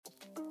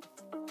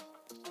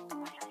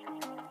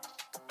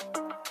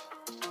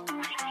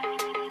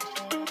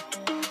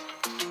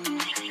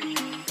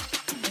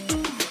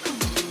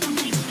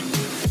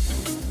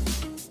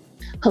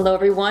Hello,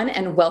 everyone,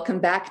 and welcome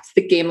back to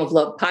the Game of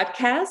Love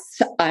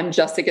podcast. I'm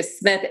Jessica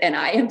Smith, and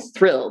I am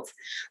thrilled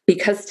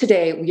because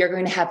today we are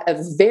going to have a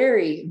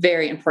very,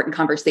 very important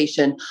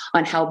conversation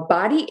on how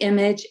body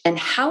image and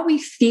how we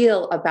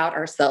feel about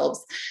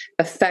ourselves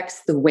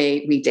affects the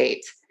way we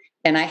date.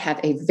 And I have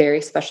a very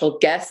special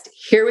guest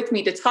here with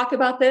me to talk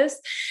about this.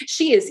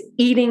 She is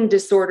eating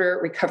disorder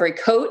recovery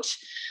coach,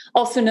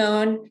 also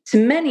known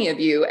to many of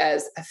you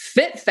as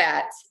Fit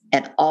Fat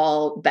and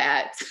all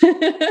that.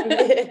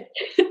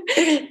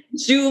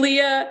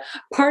 Julia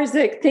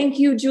Parzych. Thank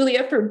you,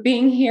 Julia, for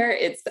being here.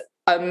 It's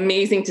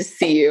amazing to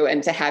see you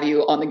and to have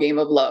you on the Game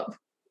of Love.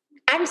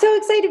 I'm so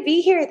excited to be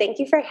here. Thank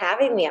you for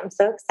having me. I'm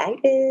so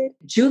excited.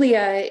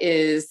 Julia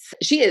is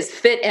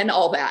fit and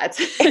all that,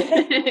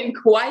 and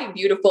quite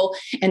beautiful,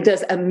 and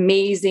does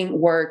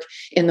amazing work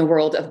in the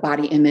world of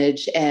body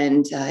image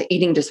and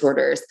eating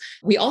disorders.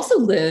 We also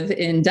live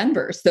in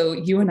Denver, so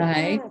you and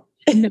I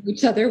know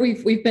each other.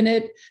 We've been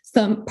at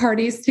some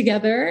parties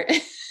together.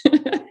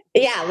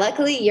 Yeah,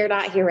 luckily you're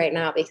not here right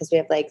now because we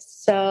have like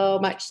so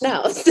much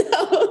snow.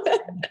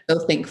 So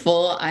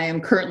thankful. I am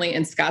currently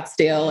in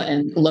Scottsdale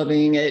and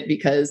loving it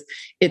because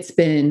it's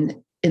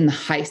been in the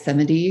high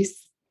 70s.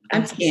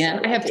 I'm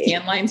tan. I have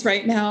tan lines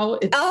right now.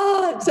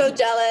 I'm so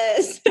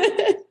jealous.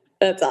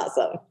 That's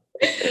awesome.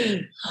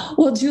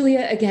 Well,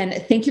 Julia, again,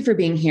 thank you for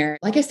being here.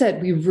 Like I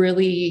said, we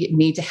really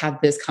need to have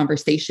this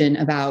conversation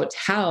about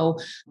how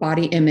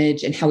body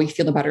image and how we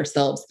feel about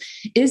ourselves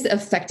is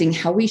affecting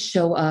how we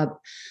show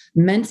up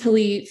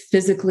mentally,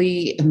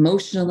 physically,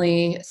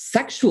 emotionally,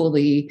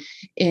 sexually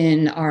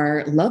in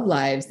our love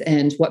lives,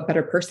 and what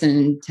better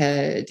person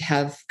to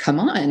have come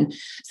on.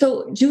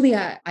 So,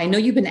 Julia, I know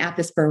you've been at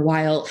this for a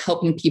while,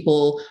 helping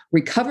people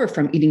recover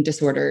from eating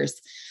disorders.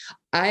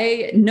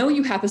 I know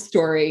you have a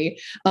story.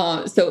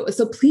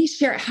 So please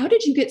share. How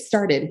did you get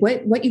started?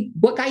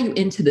 What got you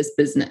into this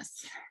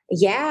business?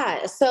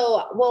 Yeah.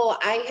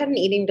 I had an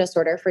eating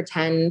disorder for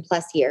 10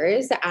 plus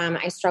years.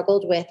 I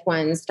struggled with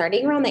one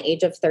starting around the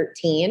age of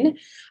 13.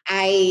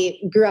 I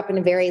grew up in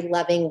a very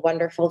loving,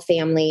 wonderful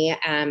family.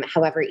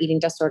 However, eating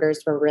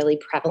disorders were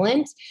really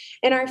prevalent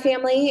in our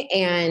family,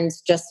 and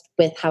just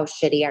with how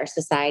shitty our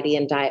society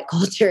and diet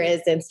culture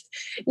is, it's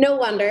no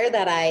wonder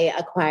that I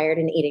acquired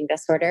an eating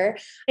disorder.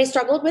 I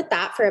struggled with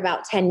that for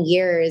about 10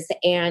 years,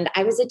 and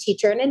I was a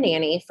teacher and a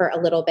nanny for a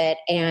little bit.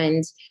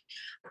 And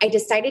I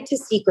decided to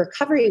seek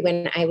recovery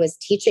when I was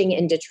teaching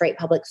in Detroit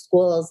public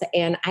schools.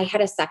 And I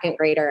had a second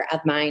grader of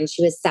mine.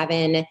 She was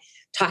 7,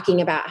 talking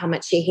about how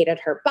much she hated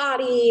her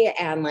body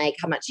and like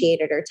how much she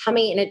hated her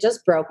tummy. And it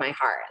just broke my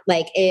heart.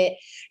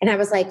 And I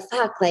was like,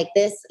 fuck, like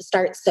this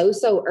starts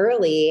so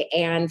early.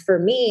 And for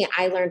me,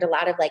 I learned a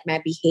lot of like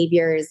my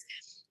behaviors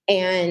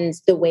and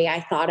the way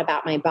I thought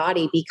about my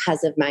body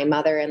because of my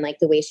mother and like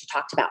the way she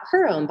talked about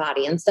her own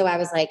body. And so I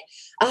was like,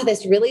 oh,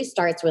 this really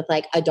starts with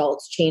like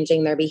adults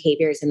changing their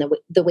behaviors and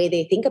the way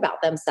they think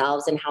about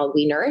themselves and how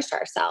we nourish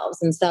ourselves.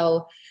 And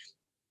so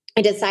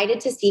I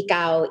decided to seek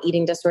out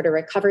eating disorder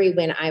recovery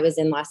when I was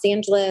in Los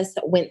Angeles,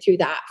 went through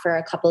that for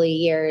a couple of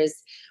years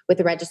with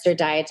a registered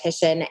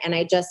dietitian. And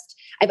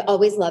I've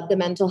always loved the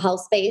mental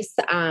health space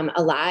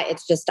a lot.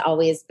 It's just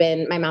always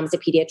been, my mom's a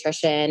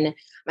pediatrician.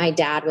 My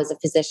dad was a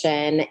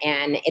physician.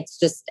 And it's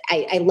just,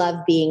 I love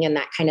being in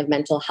that kind of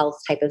mental health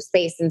type of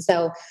space. And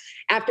so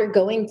after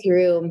going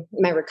through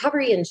my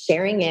recovery and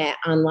sharing it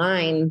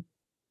online,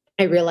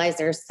 I realized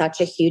there's such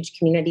a huge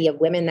community of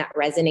women that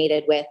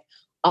resonated with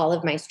all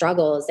of my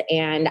struggles.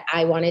 And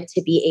I wanted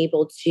to be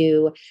able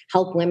to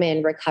help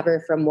women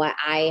recover from what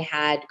I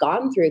had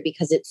gone through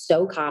because it's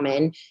so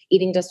common.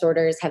 Eating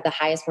disorders have the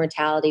highest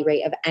mortality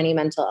rate of any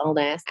mental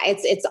illness.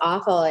 It's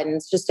awful and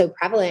it's just so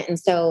prevalent. And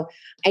so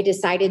I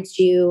decided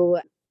to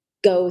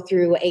go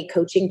through a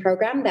coaching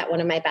program that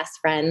one of my best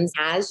friends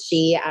has.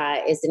 She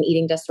is an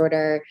eating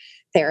disorder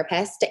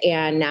therapist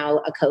and now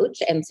a coach.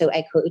 And so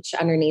I coach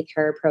underneath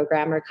her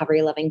program,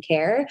 Recovery Loving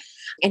Care.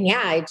 And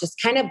yeah, I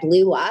just kind of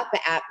blew up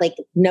at like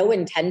no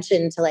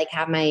intention to like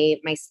have my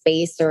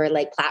space or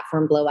like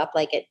platform blow up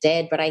like it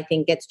did. But I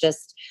think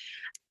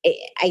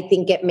I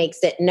think it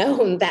makes it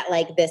known that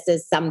like this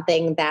is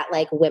something that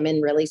like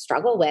women really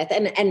struggle with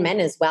and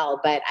men as well.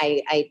 But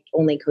I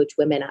only coach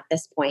women at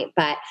this point.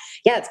 But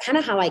yeah, it's kind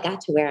of how I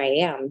got to where I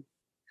am.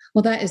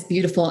 Well, that is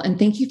beautiful. And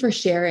thank you for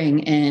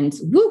sharing. And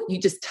woo, you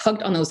just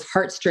tugged on those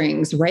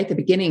heartstrings right at the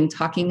beginning,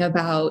 talking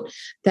about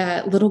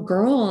that little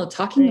girl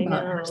talking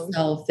about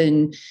herself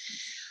and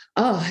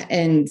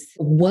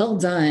well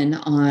done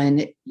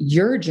on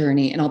your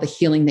journey and all the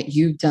healing that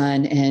you've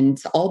done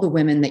and all the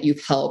women that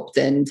you've helped.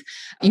 And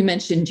you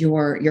mentioned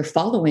your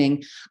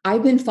following.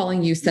 I've been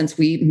following you since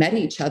we met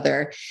each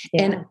other.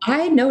 Yeah. And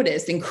I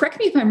noticed, and correct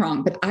me if I'm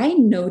wrong, but I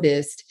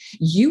noticed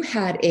you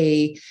had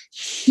a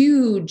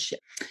huge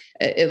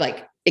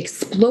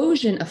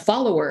explosion of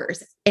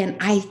followers. And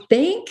I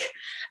think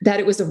that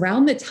it was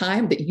around the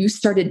time that you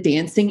started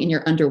dancing in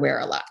your underwear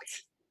a lot.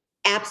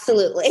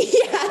 Absolutely.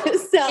 Yeah.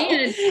 So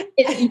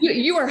And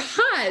you are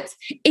hot.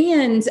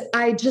 And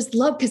I just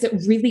love because it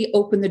really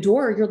opened the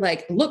door. You're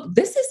like, look,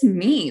 this is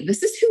me.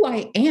 This is who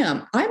I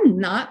am. I'm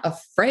not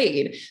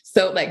afraid.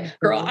 So like,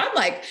 girl, I'm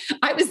like,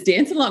 I was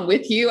dancing along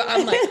with you.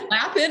 I'm like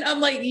laughing. I'm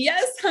like,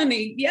 yes,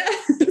 honey.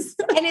 Yes.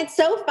 and it's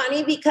so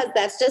funny because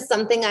that's just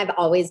something I've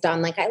always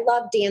done. Like I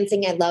love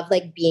dancing. I love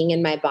like being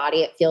in my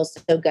body. It feels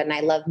so good. And I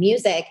love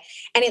music.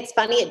 And it's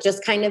funny, it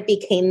just kind of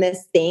became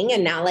this thing.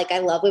 And now like I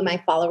love when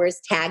my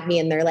followers tag me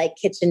in their like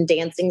kitchen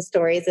dancing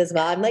stories as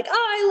well. I'm like,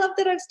 oh, I love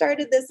that I've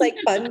started this like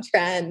fun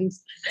trend.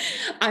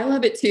 I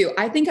love it too.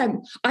 I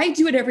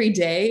do it every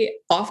day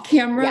off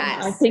camera.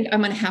 Yes. I think I'm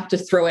going to have to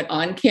throw it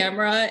on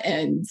camera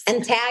and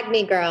tag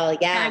me, girl.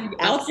 Yeah.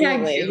 I'll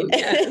tag you.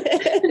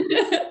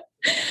 Yes.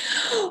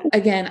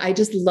 Again, I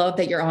just love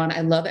that you're on.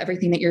 I love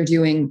everything that you're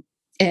doing.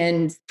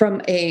 And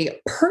from a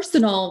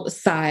personal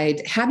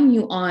side, having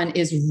you on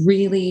is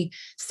really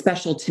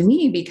special to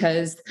me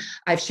because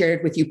I've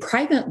shared with you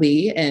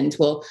privately. And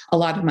well, a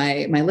lot of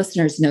my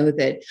listeners know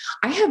that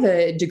I have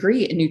a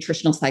degree in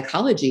nutritional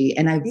psychology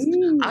and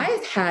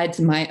I've had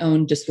my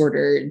own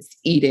disordered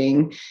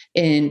eating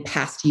in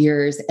past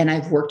years. And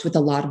I've worked with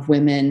a lot of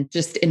women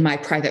just in my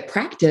private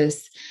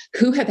practice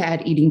who have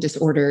had eating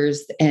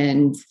disorders.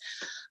 And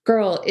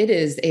girl, it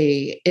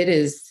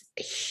is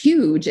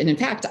huge. And in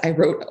fact, I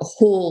wrote a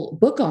whole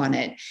book on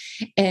it.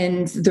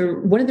 And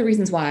one of the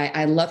reasons why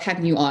I love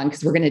having you on,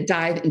 because we're going to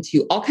dive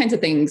into all kinds of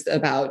things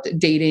about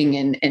dating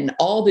and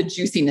all the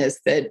juiciness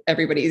that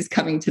everybody's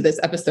coming to this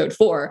episode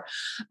for.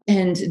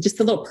 And just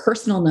a little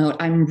personal note,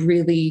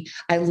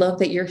 I love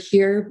that you're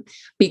here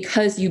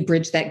because you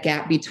bridge that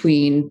gap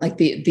between like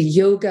the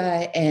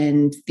yoga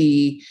and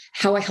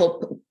how I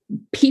help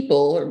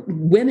people, or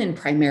women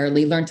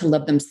primarily, learn to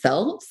love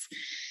themselves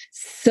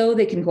so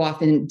they can go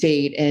off and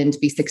date and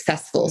be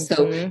successful.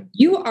 So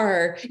you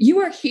are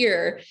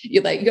here.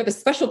 You have a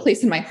special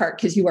place in my heart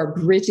because you are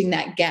bridging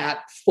that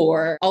gap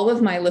for all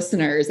of my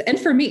listeners and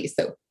for me.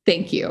 So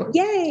thank you.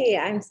 Yay.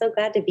 I'm so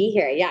glad to be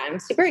here. Yeah. I'm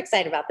super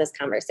excited about this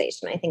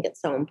conversation. I think it's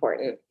so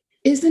important.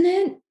 Isn't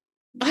it?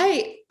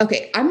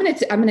 I'm going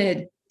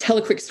to tell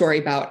a quick story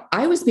about,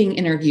 I was being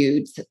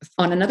interviewed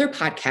on another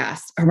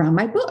podcast around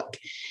my book.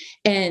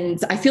 And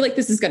I feel like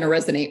this is going to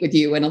resonate with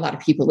you and a lot of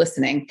people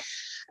listening.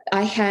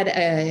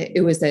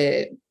 It was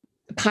a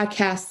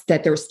podcast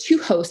that there was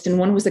two hosts and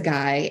one was a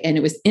guy and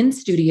it was in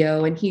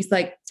studio. And he's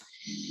like,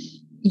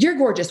 you're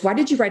gorgeous. Why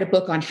did you write a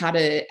book on how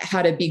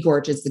to be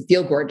gorgeous and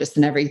feel gorgeous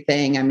and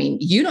everything? I mean,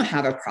 you don't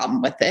have a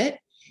problem with it.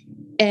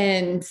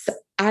 And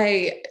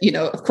I,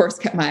 of course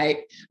kept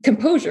my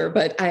composure,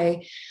 but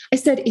I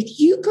said, if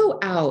you go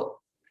out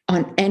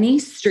on any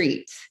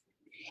street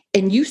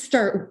and you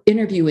start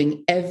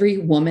interviewing every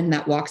woman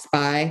that walks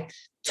by,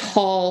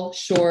 tall,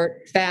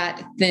 short,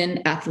 fat,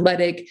 thin,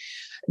 athletic,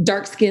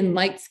 dark skin,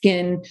 light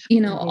skin,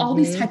 all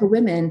these type of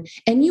women.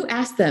 And you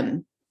ask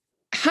them,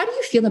 how do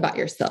you feel about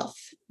yourself?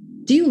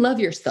 Do you love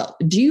yourself?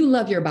 Do you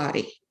love your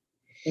body?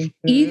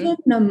 Even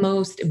the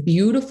most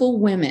beautiful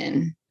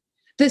women,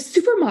 the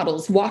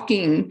supermodels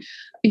walking,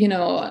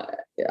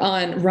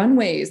 on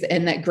runways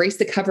and that grace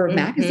the cover of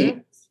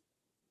magazines,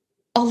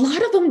 a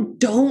lot of them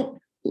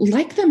don't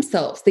like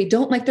themselves. They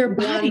don't like their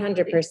body.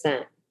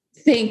 100%.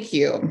 Thank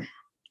you.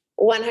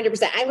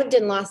 100%. I lived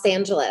in Los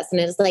Angeles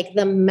and it's like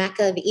the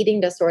mecca of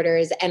eating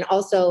disorders and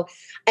also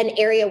an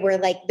area where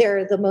like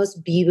they're the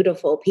most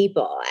beautiful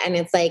people. And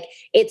it's like,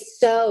 it's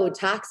so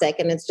toxic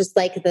and it's just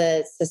like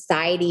the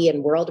society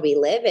and world we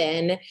live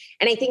in.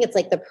 And I think it's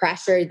like the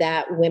pressure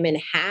that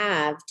women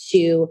have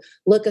to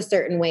look a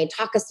certain way,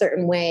 talk a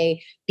certain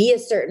way, be a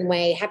certain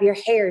way, have your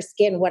hair,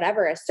 skin,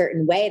 whatever, a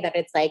certain way that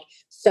it's like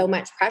so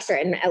much pressure.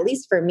 And at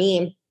least for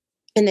me,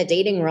 in the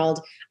dating world,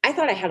 I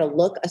thought I had to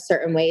look a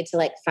certain way to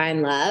like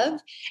find love.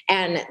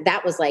 And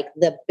that was like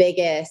the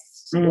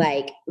biggest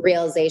like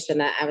realization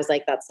that I was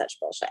like, that's such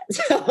bullshit.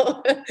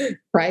 So.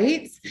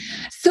 Right.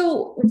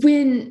 So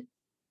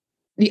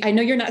I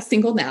know you're not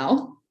single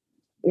now.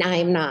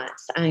 I'm not.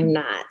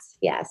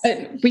 Yes.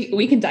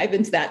 We can dive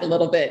into that a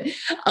little bit.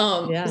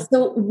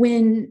 So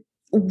when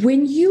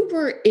you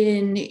were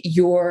in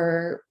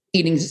your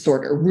eating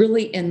disorder,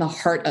 really in the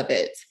heart of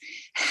it,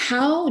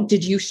 how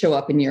did you show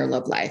up in your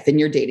love life, in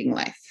your dating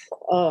life?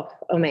 Oh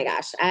my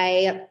gosh.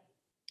 I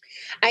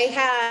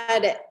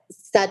had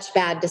such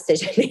bad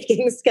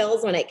decision-making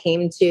skills when it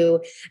came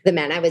to the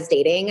men I was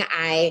dating.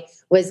 I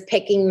was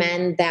picking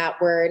men that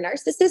were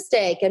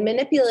narcissistic and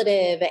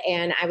manipulative,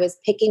 and I was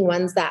picking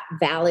ones that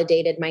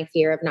validated my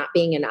fear of not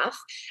being enough.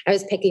 I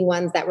was picking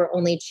ones that were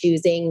only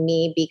choosing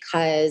me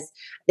because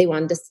they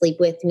wanted to sleep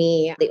with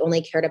me. They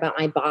only cared about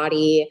my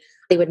body.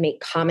 They would make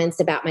comments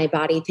about my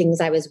body,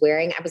 things I was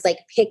wearing. I was like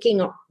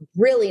picking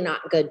really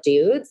not good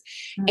dudes.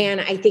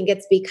 And I think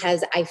it's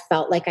because I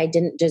felt like I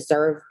didn't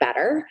deserve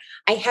better.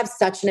 I have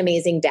such an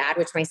amazing dad,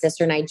 which my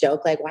sister and I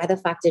joke, like, why the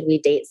fuck did we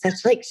date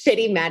such like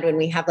shitty men when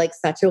we have like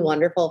such a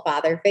wonderful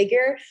father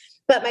figure?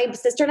 But my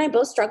sister and I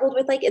both struggled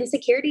with like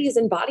insecurities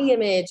and body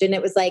image. And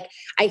it was like,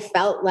 I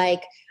felt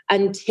like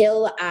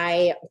until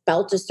I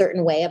felt a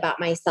certain way about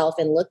myself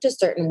and looked a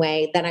certain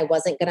way, then I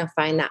wasn't going to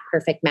find that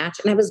perfect match.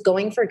 And I was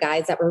going for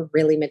guys that were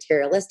really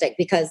materialistic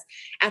because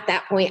at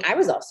that point I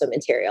was also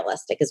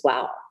materialistic as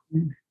well.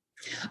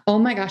 Oh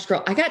my gosh,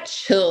 girl, I got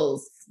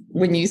chills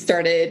when you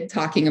started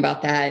talking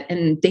about that.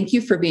 And thank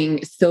you for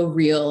being so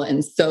real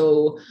and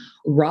so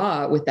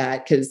raw with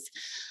that. Cause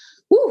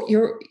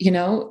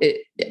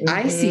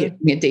I see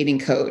it being a dating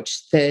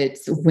coach that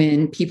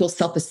when people's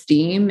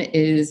self-esteem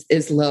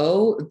is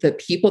low, the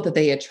people that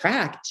they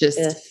attract just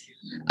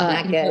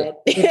not good.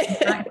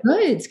 It's not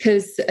good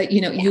because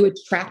you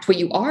attract what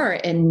you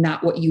are and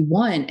not what you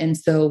want. And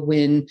so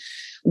when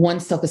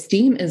one's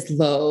self-esteem is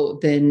low,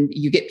 then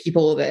you get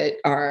people that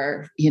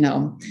are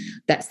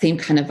that same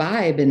kind of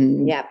vibe,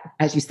 and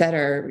as you said,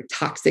 are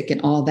toxic and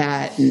all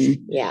that. And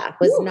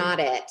was not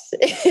it.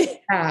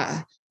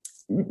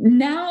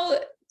 Now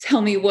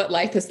tell me what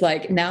life is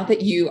like now that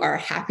you are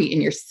happy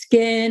in your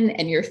skin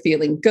and you're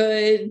feeling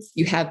good.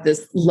 You have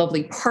this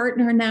lovely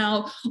partner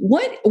now.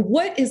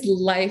 What is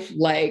life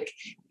like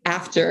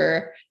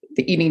after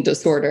the eating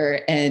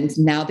disorder and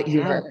now that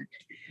you are?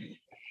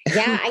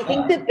 Yeah, I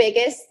think the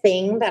biggest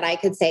thing that I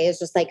could say is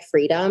just like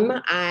freedom.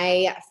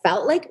 I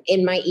felt like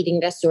in my eating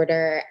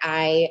disorder,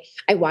 I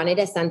wanted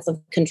a sense of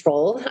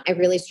control. I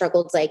really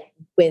struggled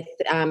with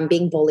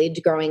being bullied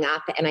growing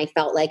up. And I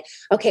felt like,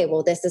 okay,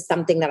 well, this is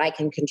something that I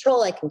can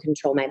control. I can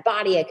control my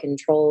body. I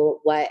control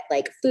what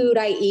food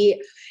I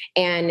eat.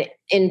 And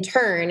in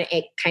turn,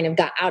 it kind of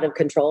got out of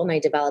control and I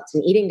developed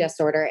an eating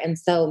disorder. And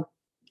so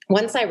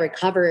once I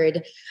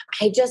recovered,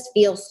 I just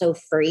feel so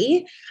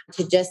free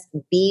to just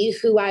be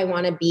who I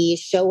want to be,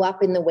 show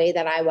up in the way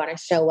that I want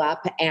to show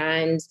up,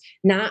 and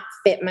not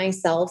fit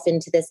myself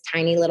into this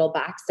tiny little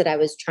box that I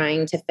was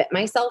trying to fit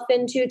myself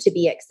into to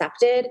be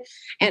accepted.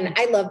 And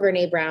I love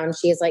Brene Brown.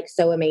 She is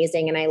so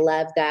amazing. And I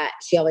love that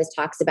she always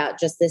talks about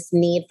just this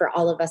need for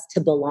all of us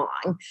to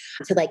belong,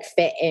 to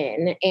fit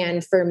in.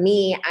 And for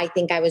me, I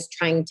think I was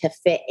trying to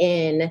fit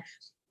in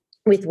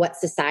with what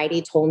society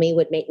told me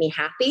would make me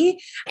happy.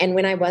 And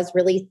when I was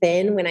really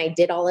thin, when I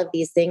did all of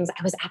these things,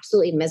 I was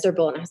absolutely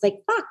miserable. And I was like,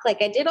 fuck,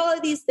 I did all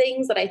of these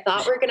things that I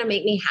thought were going to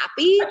make me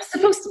happy. I'm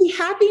supposed to be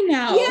happy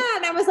now. Yeah.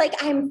 And I was like,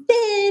 I'm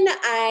thin.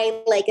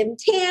 I am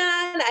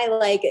tan.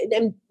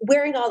 I'm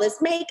wearing all this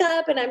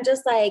makeup. And I'm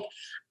just like,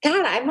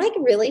 God, I'm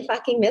really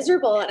fucking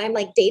miserable. And I'm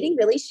dating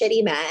really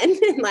shitty men.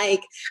 And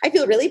I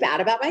feel really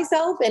bad about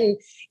myself. And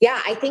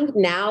yeah, I think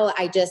now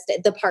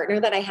the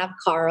partner that I have,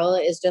 Carl,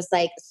 is just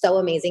so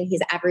amazing.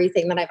 He's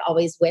everything that I've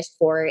always wished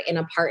for in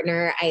a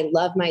partner. I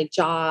love my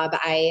job.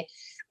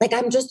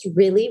 I'm just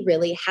really,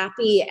 really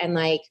happy and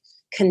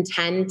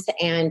content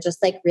and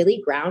just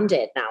really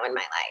grounded now in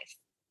my life.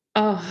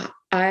 Oh,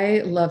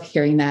 I love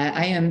hearing that.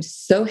 I am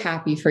so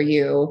happy for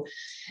you.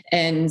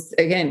 And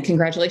again,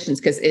 congratulations,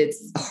 because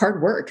it's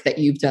hard work that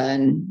you've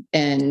done.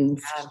 And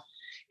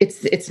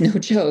it's no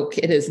joke.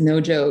 It is no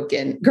joke.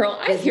 And girl,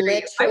 I hear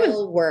you.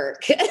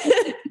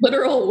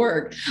 Literal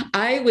work.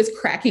 I was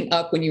cracking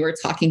up when you were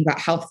talking about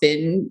how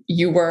thin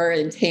you were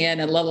and tan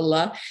and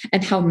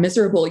and how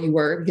miserable you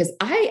were, because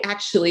I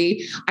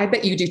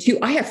bet you do too.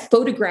 I have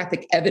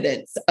photographic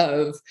evidence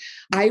of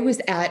I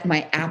was at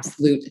my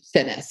absolute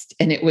thinnest,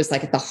 and it was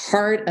at the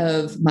heart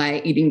of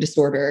my eating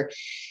disorder.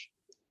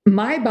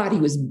 My body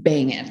was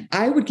banging.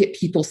 I would get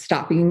people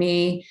stopping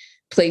me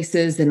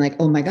places and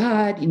oh my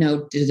God,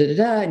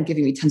 and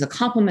giving me tons of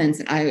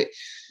compliments. And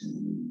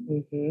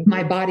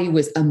my body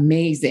was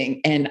amazing.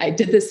 And I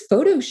did this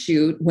photo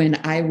shoot when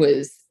I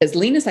was as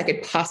lean as I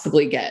could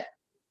possibly get.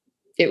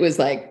 It was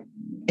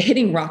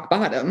hitting rock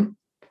bottom.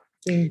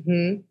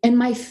 And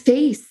my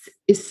face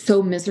is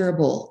so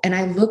miserable. And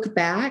I look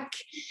back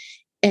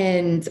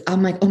and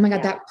I'm like, oh my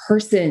God, that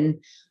person,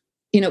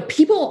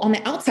 people on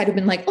the outside have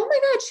been like, oh my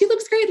God, she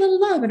looks great,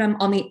 but I'm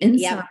on the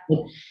inside.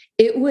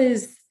 It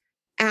was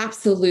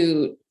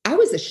absolute. I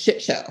was a shit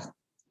show.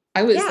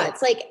 I was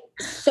it's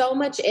so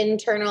much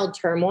internal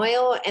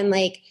turmoil. And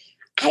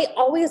I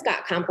always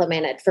got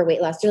complimented for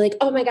weight loss. They're like,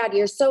 oh my God,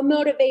 you're so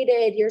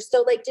motivated. You're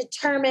so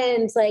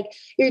determined.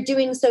 You're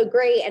doing so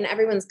great. And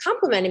everyone's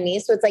complimenting me.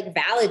 So it's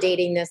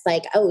validating this,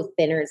 oh,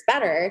 thinner is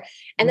better.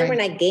 And then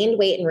when I gained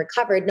weight and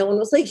recovered, no one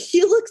was like,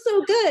 you look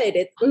so good.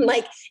 It's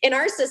in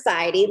our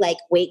society,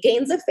 weight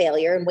gain's a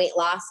failure and weight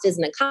loss is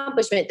an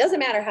accomplishment. It doesn't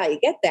matter how you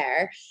get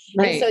there.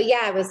 Right. And so,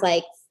 yeah, I was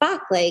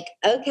fuck,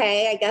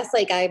 okay, I guess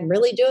I'm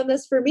really doing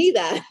this for me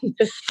then.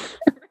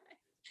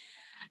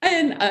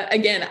 And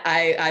again,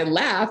 I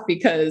laugh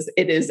because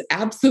it is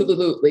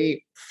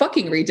absolutely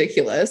fucking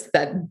ridiculous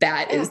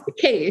that is the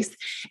case.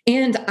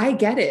 And I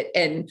get it.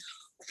 And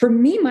for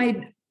me,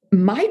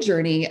 my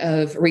journey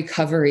of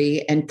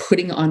recovery and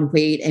putting on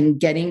weight and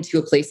getting to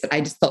a place that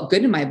I just felt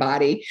good in my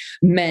body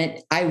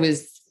meant I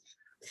was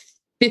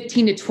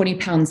 15 to 20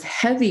 pounds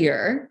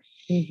heavier.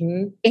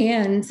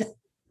 And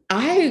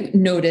I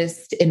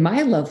noticed in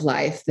my love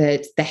life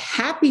that the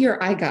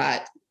happier I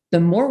got, the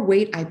more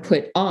weight I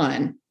put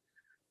on,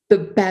 the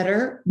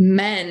better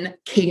men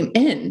came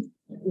in.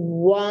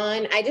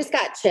 I just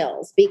got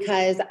chills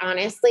because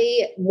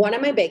honestly, one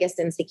of my biggest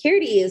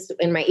insecurities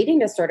in my eating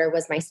disorder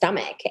was my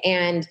stomach,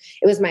 and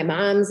it was my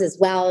mom's as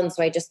well. And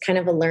so I just kind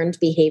of a learned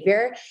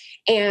behavior.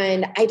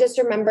 And I just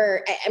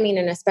remember, I mean,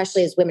 and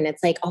especially as women,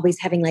 it's like always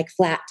having like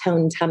flat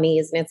toned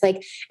tummies. And it's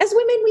like, as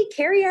women, we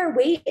carry our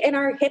weight in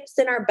our hips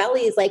and our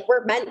bellies. Like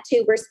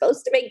we're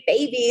supposed to make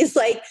babies.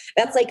 Like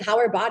that's like how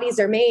our bodies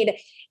are made.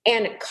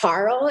 And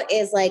Carl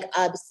is like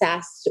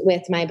obsessed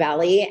with my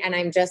belly. And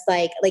I'm just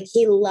like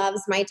he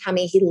loves my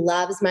tummy. He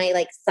loves my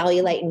like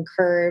cellulite and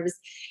curves.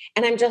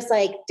 And I'm just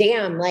like,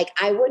 damn, like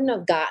I wouldn't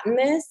have gotten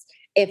this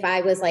if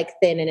I was like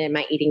thin and in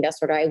my eating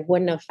disorder. I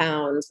wouldn't have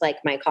found like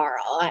my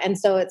Carl. And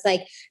so it's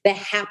like the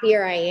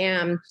happier I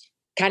am,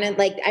 kind of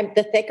like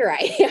the thicker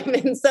I am.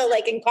 And so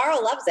like, and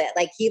Carl loves it.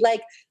 Like he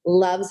like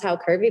loves how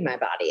curvy my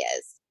body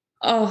is.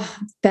 Oh,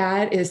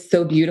 that is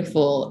so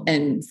beautiful.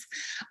 And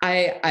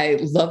I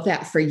love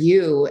that for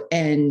you.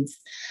 And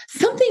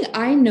something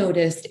I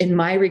noticed in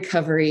my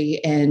recovery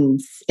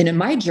and in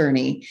my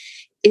journey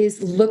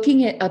is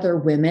looking at other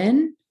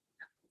women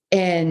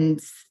and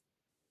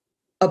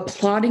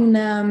applauding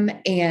them.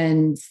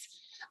 And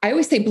I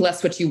always say,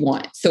 bless what you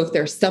want. So if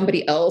there's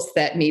somebody else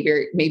that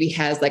maybe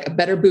has like a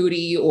better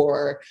booty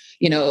or,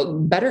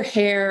 better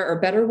hair or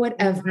better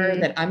whatever,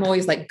 that I'm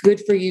always like,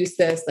 good for you,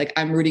 sis. Like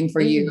I'm rooting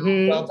for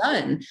you. Well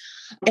done.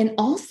 And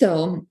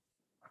also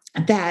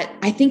that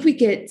I think we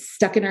get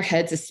stuck in our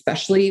heads,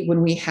 especially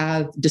when we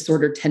have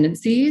disordered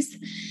tendencies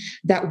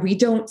that we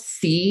don't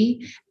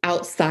see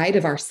outside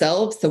of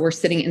ourselves. So we're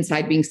sitting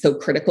inside being so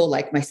critical,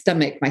 like my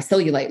stomach, my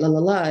cellulite, la, la,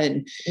 la.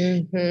 And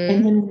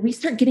then when we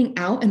start getting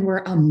out and we're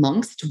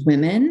amongst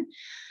women,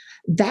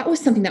 that was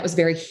something that was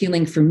very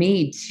healing for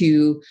me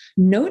to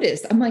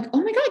notice. I'm like,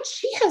 oh my God,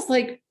 she has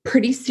like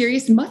pretty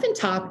serious muffin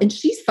top and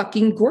she's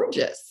fucking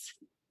gorgeous.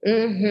 Or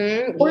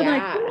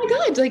like, oh my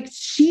God, like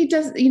she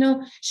does,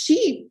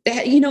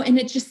 and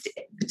it just,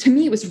 to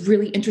me, it was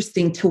really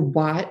interesting to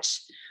watch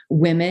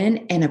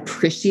women and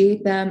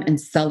appreciate them and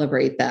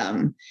celebrate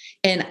them.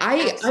 And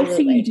I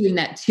see you doing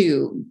that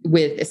too,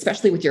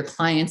 especially with your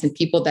clients and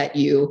people that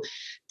you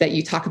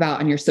talk about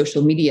on your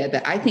social media,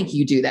 that I think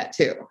you do that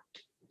too.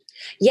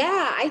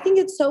 Yeah, I think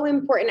it's so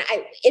important.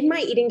 In my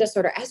eating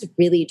disorder, I was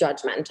really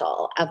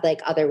judgmental of like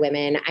other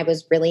women. I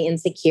was really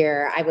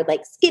insecure. I would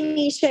like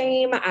skinny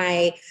shame.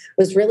 I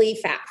was really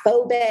fat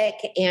phobic.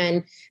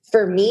 And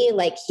for me,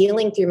 like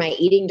healing through my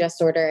eating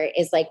disorder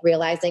is like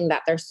realizing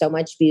that there's so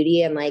much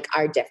beauty in like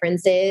our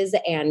differences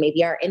and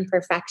maybe our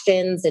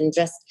imperfections. And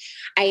just,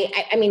 I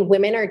mean,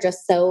 women are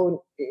just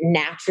so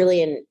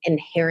naturally and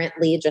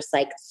inherently just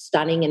like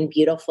stunning and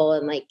beautiful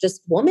and like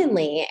just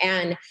womanly.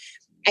 And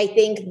I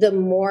think the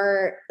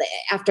more,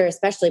 after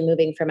especially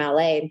moving from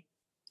LA,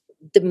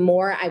 the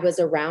more I was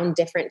around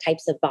different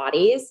types of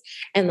bodies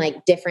and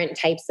like different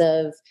types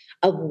of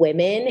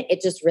women,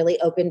 it just really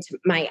opened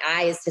my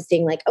eyes to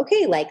seeing like,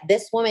 okay, like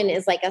this woman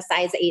is like a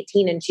size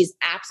 18 and she's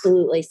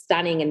absolutely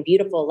stunning and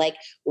beautiful. Like,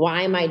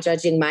 why am I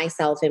judging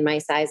myself in my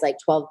size like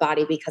 12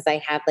 body because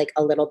I have like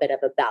a little bit of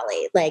a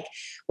belly? Like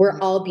we're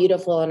all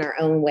beautiful in our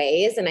own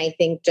ways. And I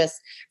think just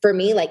for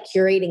me, like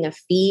curating a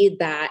feed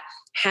that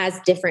has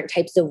different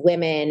types of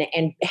women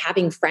and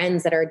having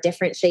friends that are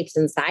different shapes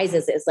and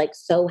sizes is like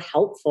so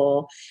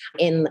helpful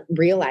in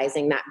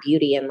realizing that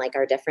beauty and like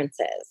our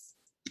differences.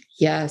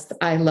 Yes,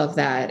 I love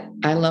that.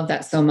 I love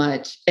that so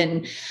much.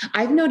 And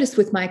I've noticed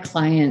with my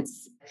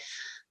clients,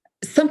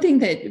 something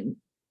that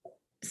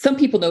some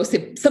people know,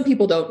 some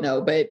people don't know,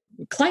 but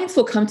clients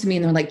will come to me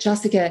and they're like,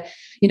 Jessica,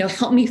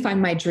 help me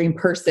find my dream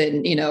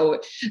person,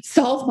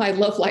 solve my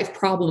love life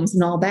problems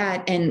and all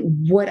that.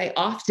 And what I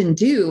often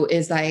do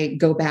is I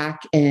go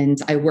back and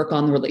I work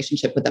on the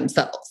relationship with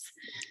themselves.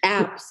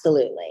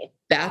 Absolutely.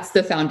 That's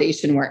the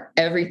foundation where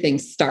everything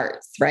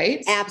starts,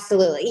 right?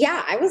 Absolutely.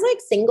 Yeah. I was like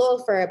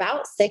single for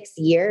about 6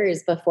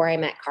 years before I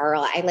met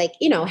Carl. I like,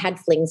 had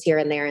flings here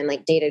and there and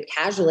like dated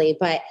casually,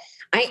 but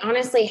I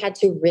honestly had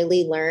to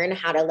really learn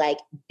how to like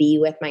be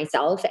with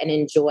myself and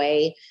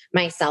enjoy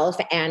myself.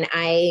 And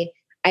I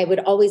would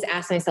always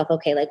ask myself,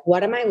 okay, like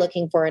what am I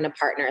looking for in a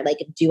partner? Like,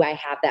 do I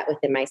have that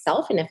within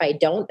myself? And if I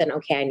don't, then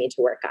okay, I need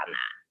to work on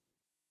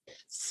that.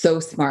 So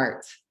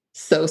smart.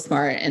 So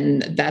smart.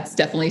 And that's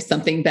definitely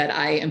something that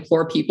I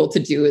implore people to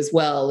do as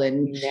well.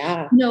 And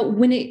yeah,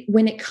 when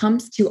it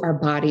comes to our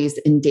bodies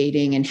and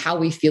dating and how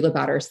we feel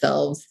about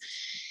ourselves,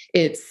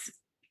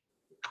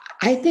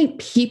 I think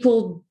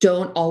people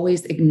don't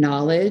always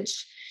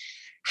acknowledge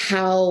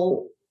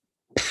how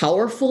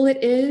powerful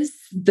it is,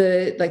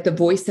 the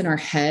voice in our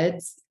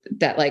heads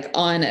that like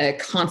on a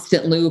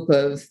constant loop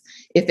of,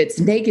 if it's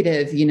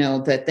negative,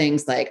 the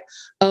things like,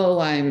 oh,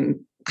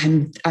 I'm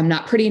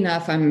not pretty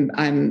enough. I'm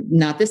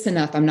not this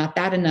enough. I'm not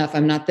that enough.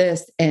 I'm not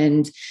this.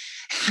 And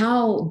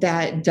how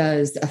that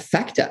does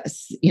affect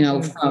us,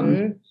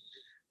 from,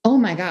 oh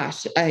my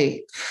gosh,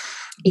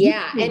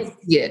 yeah. And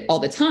see it all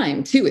the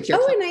time too with your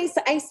and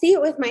I see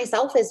it with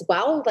myself as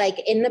well. Like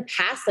in the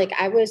past, like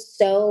I was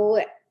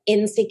so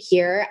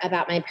insecure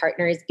about my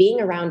partners being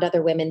around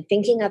other women,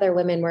 thinking other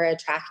women were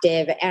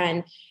attractive.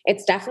 And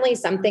it's definitely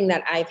something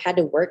that I've had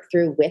to work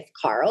through with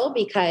Carl,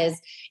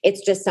 because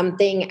it's just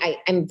something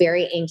I'm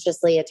very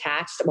anxiously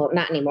attached. Well,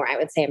 not anymore. I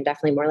would say I'm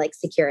definitely more like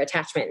secure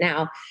attachment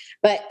now,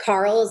 but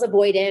Carl is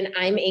avoidant.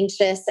 I'm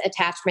anxious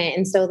attachment.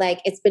 And so like,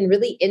 it's been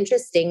really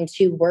interesting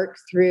to work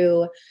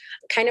through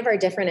kind of our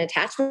different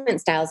attachment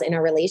styles in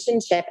our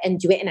relationship and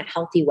do it in a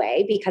healthy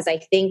way. Because I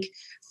think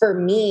for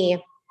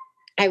me,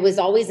 I was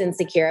always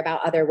insecure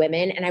about other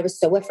women, and I was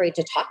so afraid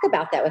to talk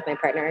about that with my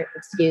partner.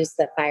 Excuse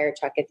the fire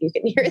truck if you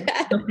can hear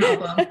that. No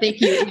problem. Thank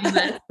you,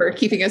 EMS, for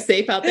keeping us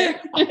safe out there.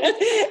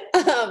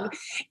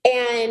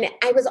 And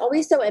I was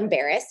always so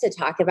embarrassed to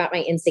talk about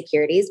my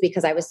insecurities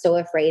because I was so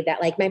afraid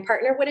that like my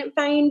partner wouldn't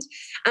find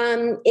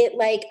it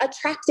like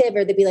attractive,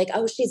 or they'd be like,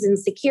 oh, she's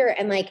insecure.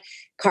 And like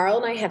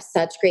Carl and I have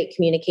such great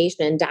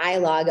communication and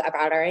dialogue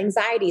about our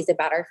anxieties,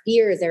 about our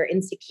fears, our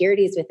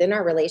insecurities within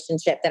our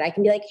relationship, that I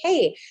can be like,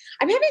 hey,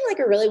 I'm having like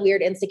a really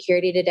weird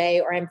insecurity today,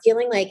 or I'm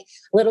feeling like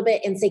a little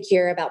bit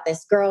insecure about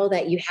this girl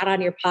that you had on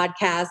your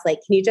podcast. Like,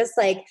 can you just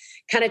like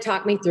kind of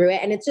talk me through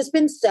it? And it's just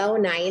been so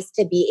nice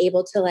to be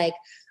able to like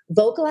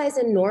vocalize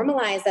and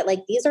normalize that like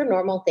these are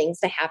normal things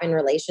to have in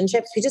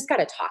relationships. We just got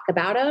to talk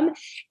about them.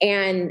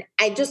 And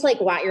I just like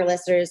want your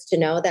listeners to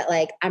know that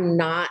like I'm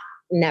not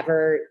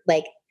never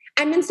like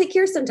I'm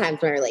insecure sometimes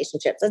in my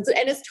relationships. And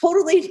it's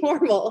totally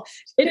normal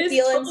to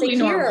feel totally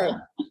insecure.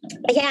 Normal.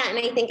 Yeah. And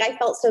I think I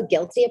felt so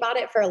guilty about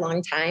it for a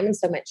long time and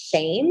so much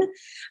shame.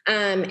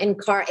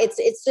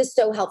 It's just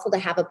so helpful to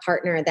have a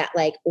partner that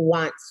like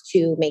wants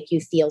to make you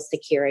feel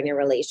secure in your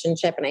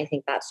relationship. And I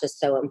think that's just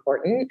so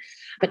important.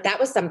 But that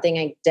was something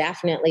I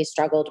definitely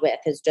struggled with,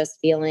 is just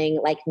feeling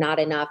like not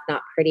enough,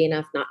 not pretty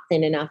enough, not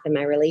thin enough in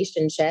my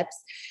relationships.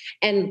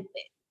 And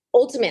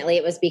ultimately,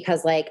 it was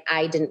because like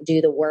I didn't do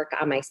the work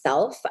on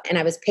myself, and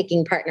I was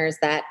picking partners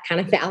that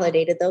kind of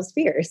validated those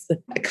fears.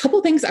 A couple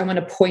of things I want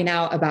to point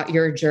out about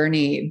your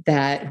journey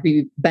that would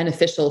be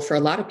beneficial for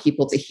a lot of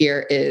people to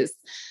hear is,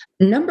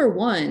 number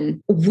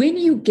one, when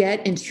you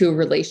get into a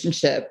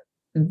relationship,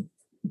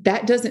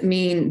 that doesn't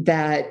mean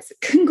that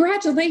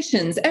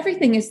congratulations,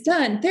 everything is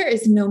done. There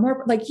is no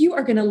more, like you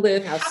are going to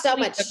live. So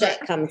much shit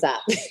comes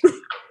up.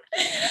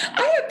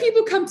 I have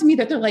people come to me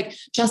that they're like,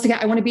 Jessica,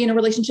 I want to be in a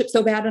relationship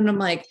so bad. And I'm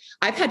like,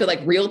 I've had to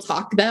like real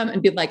talk them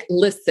and be like,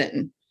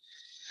 listen,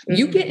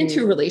 you get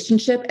into a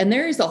relationship and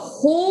there is a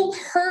whole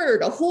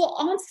herd, a whole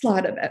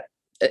onslaught of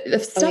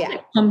stuff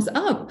that comes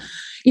up,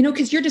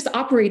 because you're just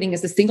operating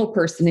as a single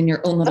person in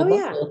your own little bubble.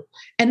 Yeah.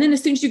 And then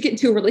as soon as you get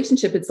into a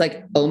relationship, it's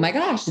like, oh my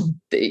gosh,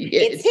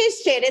 it's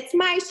his shit. It's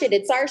my shit.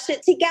 It's our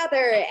shit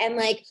together. And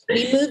like,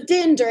 we moved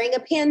in during a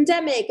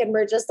pandemic and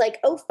we're just like,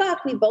 oh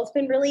fuck, we've both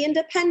been really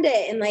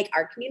independent and like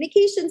our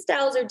communication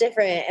styles are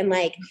different. And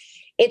like,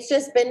 it's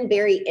just been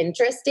very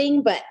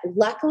interesting, but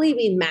luckily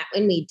we met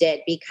when we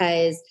did,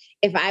 because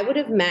if I would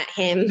have met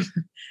him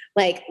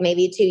like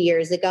maybe 2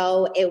 years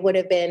ago, it would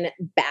have been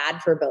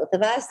bad for both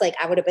of us. Like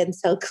I would have been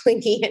so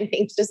clingy and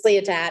anxiously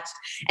attached,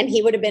 and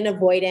he would have been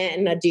avoidant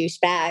and a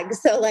douchebag.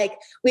 So like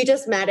we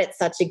just met at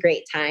such a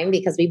great time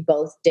because we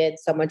both did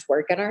so much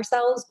work on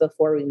ourselves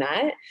before we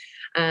met.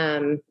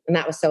 And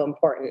that was so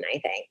important, I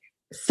think.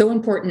 So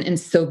important and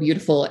so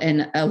beautiful.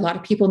 And a lot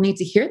of people need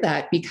to hear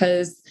that,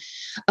 because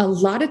a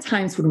lot of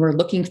times when we're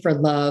looking for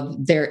love,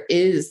 there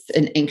is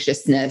an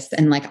anxiousness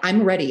and like,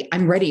 I'm ready.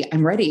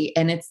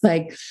 And it's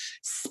like,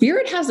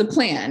 spirit has a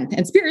plan,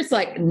 and spirit's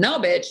like, no,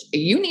 bitch,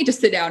 you need to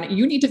sit down.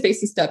 You need to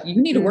face this stuff.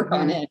 You need to work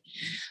on it.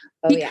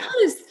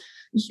 Because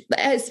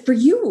as for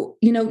you,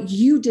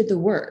 you did the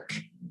work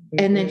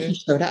and then he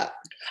showed up.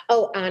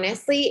 Oh,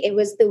 honestly, it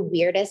was the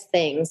weirdest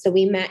thing. So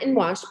we met in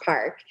Wash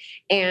Park,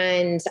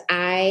 and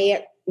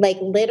I like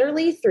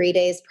literally 3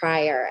 days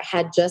prior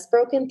had just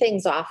broken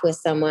things off with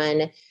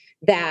someone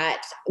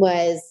that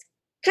was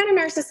kind of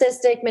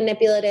narcissistic,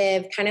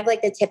 manipulative, kind of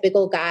like the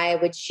typical guy I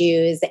would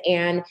choose.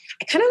 And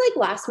I kind of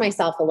like lost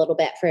myself a little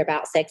bit for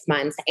about 6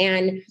 months.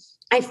 And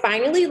I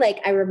finally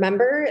I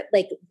remember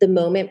like the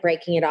moment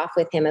breaking it off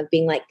with him of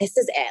being like, this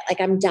is it. Like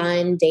I'm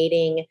done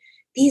dating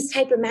these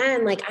type of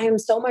men. Like I am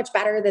so much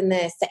better than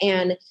this.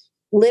 And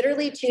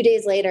literally 2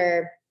 days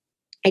later,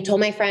 I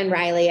told my friend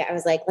Riley, I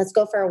was like, let's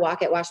go for a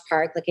walk at Wash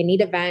Park. Like I need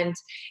a vent.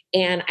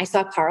 And I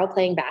saw Carl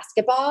playing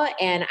basketball.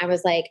 And I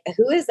was like,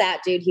 who is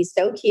that dude? He's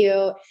so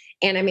cute.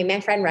 And I made my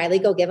friend Riley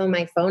go give him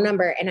my phone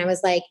number. And I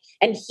was like,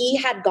 and he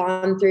had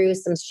gone through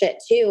some shit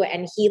too.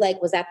 And he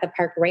was at the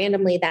park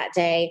randomly that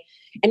day.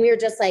 And we were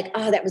just like,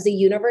 oh, that was the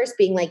universe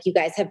being like, you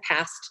guys have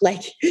passed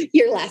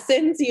your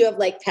lessons. You have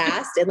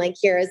passed. And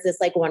here is this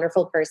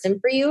wonderful person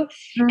for you.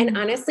 Mm-hmm. And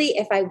honestly,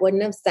 if I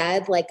wouldn't have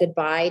said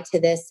goodbye to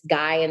this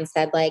guy and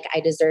said I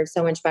deserve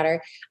so much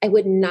better, I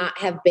would not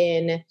have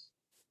been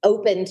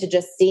open to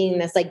just seeing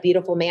this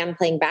beautiful man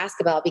playing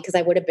basketball, because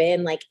I would have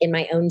been in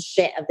my own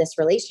shit of this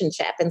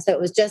relationship. And so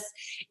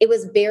it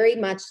was very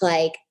much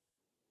I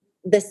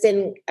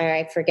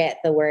forget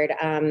the word.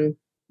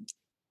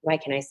 Why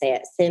can I say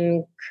it?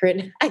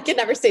 I can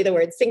never say the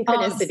word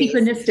synchronicity.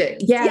 Synchronistic.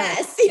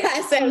 Yes.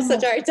 Yes. I have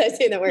such a hard time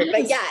saying that word,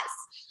 but yes.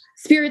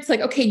 spirit's like,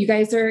 okay, you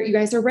guys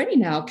are ready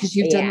now because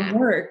you've done Yeah. the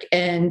work.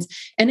 And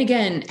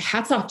again,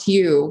 hats off to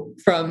you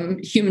from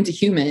human to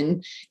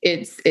human.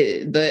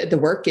 The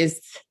work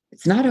is,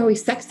 it's not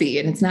always sexy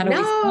and it's not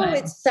always No, fun.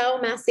 it's so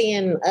messy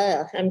and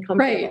Right.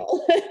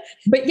 uncomfortable.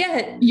 But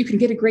yet you can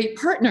get a great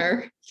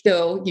partner.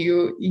 So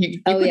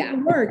you Oh put in yeah.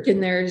 the work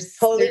and Totally there's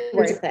a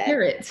worth it.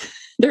 carrot,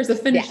 there's a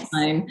finish Yes.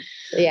 line.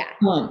 Yeah.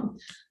 Um,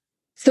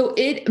 so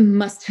it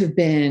must have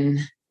been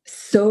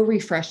so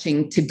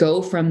refreshing to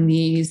go from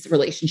these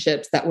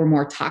relationships that were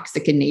more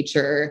toxic in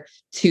nature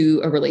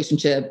to a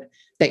relationship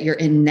that you're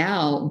in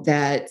now,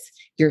 that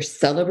you're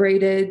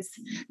celebrated,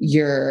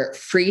 you're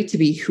free to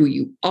be who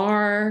you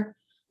are.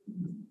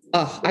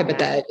 Oh, I bet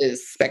Yeah. that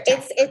is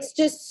spectacular. It's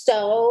just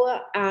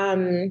so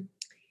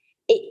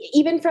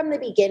even from the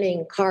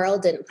beginning, Carl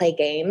didn't play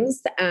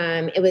games.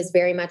 It was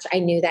very much, I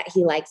knew that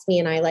he likes me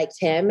and I liked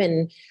him.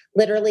 And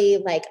literally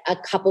like a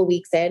couple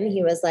weeks in,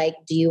 he was like,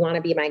 do you want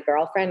to be my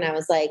girlfriend? And I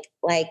was like,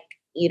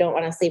 you don't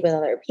want to sleep with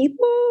other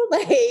people?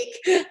 Like,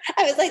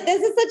 I was like,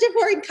 this is such a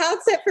foreign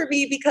concept for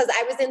me because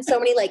I was in so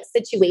many like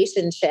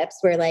situationships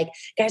where like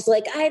guys were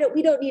like,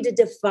 we don't need to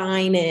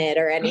define it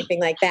or anything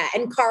like that.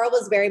 And Carl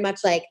was very much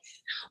like,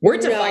 We're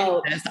defining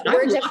no, this.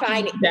 we're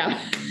defining. Yeah.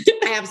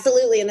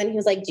 Absolutely. And then he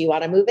was like, do you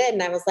want to move in?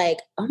 And I was like,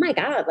 oh my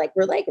God, like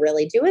we're like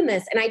really doing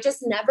this. And I just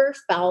never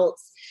felt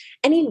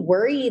any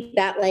worry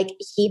that like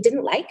he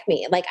didn't like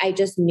me. Like I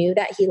just knew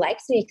that he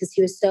likes me because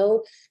he was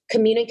so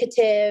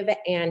communicative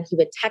and he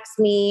would text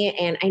me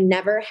and I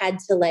never had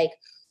to like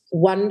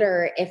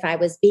wonder if I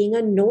was being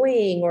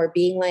annoying or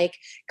being like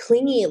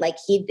clingy. Like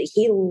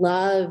he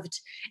loved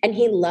and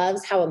he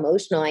loves how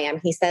emotional I am.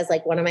 He says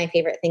like one of my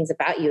favorite things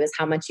about you is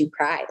how much you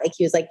cry. Like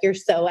he was like, you're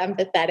so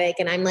empathetic.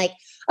 And I'm like,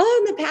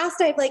 oh, in the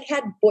past I've like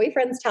had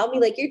boyfriends tell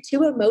me like, you're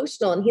too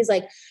emotional. And he's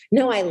like,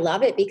 no, I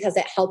love it because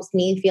it helps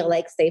me feel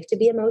like safe to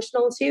be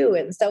emotional too.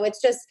 And so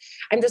it's just,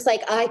 I'm just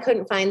like, I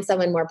couldn't find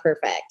someone more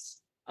perfect.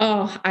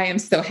 Oh, I am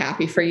so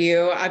happy for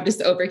you. I'm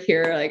just over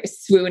here like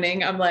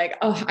swooning. I'm like,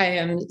 oh, I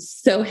am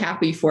so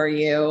happy for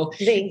you.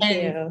 Thank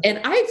you. And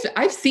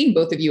I've seen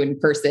both of you in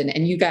person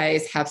and you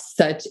guys have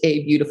such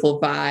a beautiful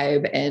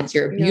vibe and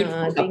you're a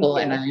beautiful couple.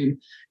 And I'm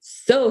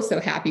so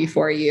happy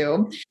for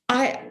you.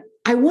 I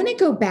want to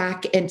go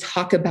back and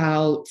talk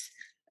about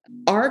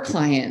our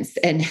clients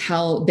and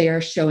how they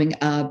are showing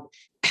up,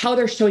 how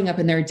they're showing up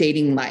in their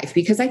dating life,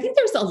 because I think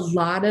there's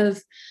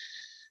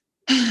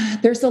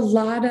a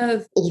lot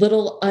of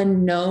little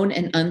unknown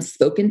and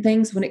unspoken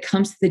things when it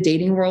comes to the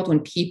dating world when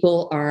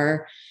people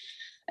are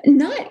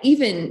not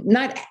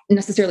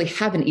necessarily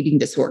have an eating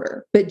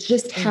disorder, but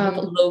just have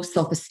low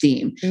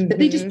self-esteem, that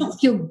they just don't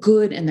feel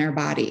good in their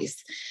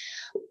bodies.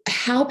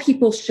 How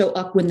people show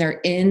up when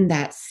they're in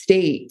that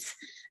state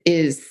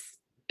is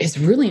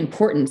really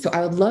important. So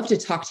I would love to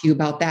talk to you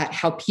about that,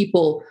 how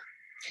people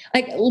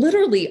like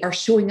literally are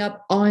showing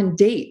up on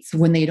dates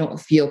when they don't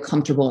feel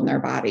comfortable in their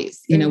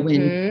bodies. You know,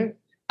 when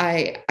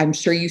I'm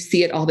sure you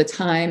see it all the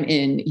time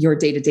in your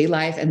day-to-day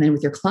life and then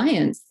with your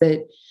clients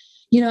that,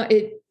 you know,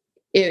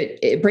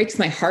 it breaks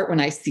my heart when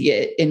I see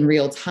it in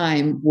real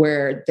time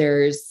where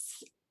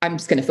I'm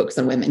just going to focus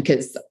on women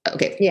because,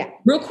 okay. Yeah.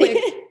 Real quick,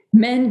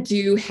 men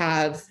do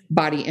have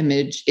body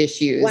image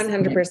issues.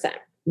 100%.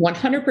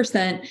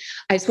 100%.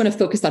 I just want to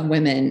focus on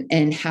women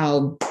and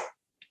how,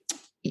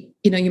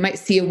 you know, you might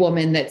see a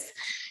woman that's,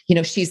 you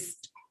know, she's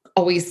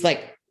always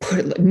like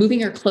moving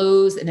her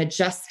clothes and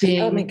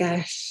adjusting. Oh my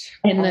gosh.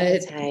 And all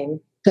the time.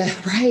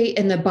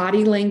 And the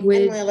body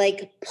language. And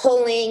like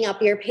pulling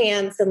up your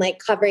pants and like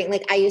covering,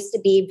 like I used to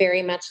be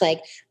very much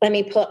like, let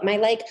me put my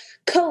like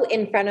coat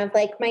in front of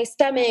like my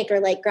stomach or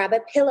like grab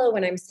a pillow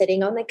when I'm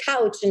sitting on the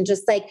couch and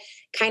just like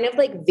kind of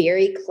like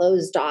very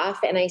closed off.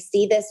 And I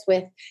see this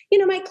with, you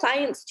know, my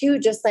clients too,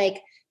 just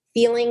like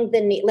feeling the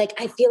need, like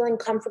I feel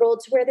uncomfortable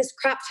to wear this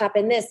crop top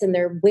and this, and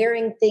they're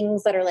wearing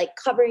things that are like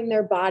covering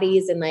their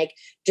bodies and like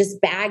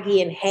just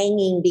baggy and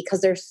hanging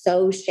because they're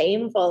so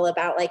shameful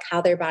about like how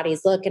their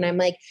bodies look. And I'm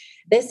like,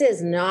 this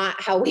is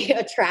not how we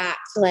attract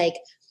like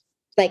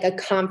a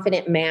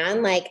confident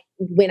man. Like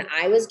when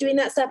I was doing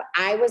that stuff,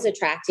 I was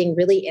attracting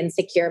really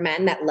insecure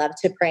men that love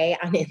to prey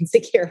on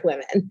insecure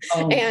women.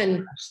 Oh,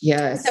 and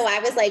yes. So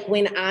I was like,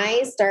 when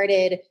I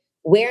started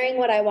wearing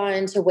what I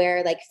wanted to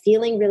wear, like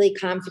feeling really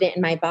confident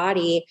in my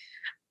body,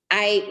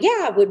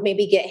 I would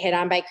maybe get hit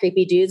on by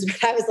creepy dudes,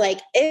 but I was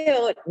like,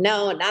 ew,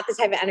 no, not the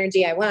type of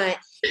energy I want.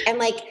 And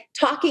like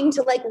talking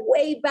to like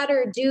way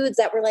better dudes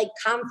that were like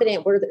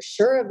confident, were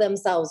sure of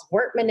themselves,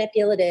 weren't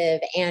manipulative.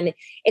 And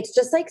it's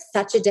just like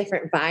such a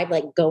different vibe,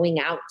 like going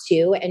out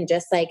too. And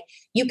just like,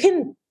 you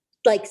can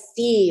like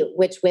see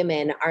which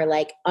women are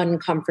like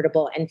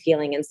uncomfortable and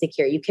feeling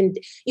insecure. You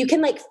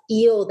can like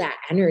feel that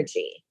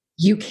energy.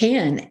 You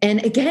can.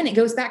 And again, it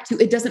goes back to,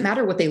 it doesn't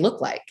matter what they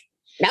look like.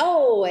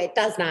 No, it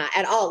does not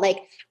at all. Like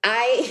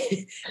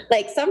I,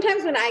 like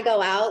sometimes when I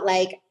go out,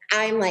 like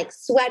I'm like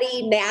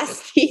sweaty,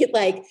 nasty,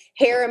 like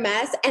hair a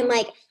mess. And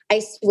like, I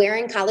swear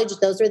in college,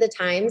 those were the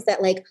times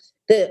that like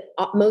the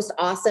most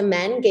awesome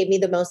men gave me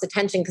the most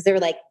attention because they were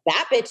like,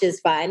 that bitch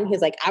is fun. He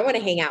was like, I want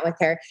to hang out with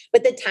her.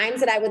 But the times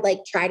that I would like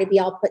try to be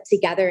all put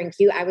together and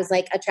cute, I was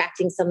like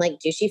attracting some like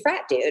douchey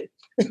frat dude.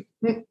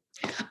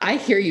 I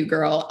hear you,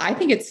 girl. I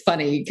think it's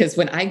funny because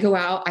when I go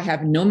out, I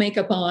have no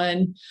makeup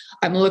on.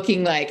 I'm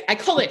looking like, I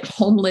call it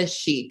homeless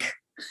chic.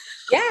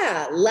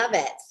 Yeah, love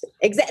it.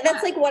 Exactly.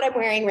 That's like what I'm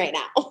wearing right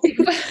now.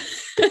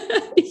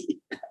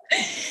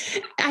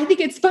 I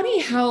think it's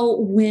funny how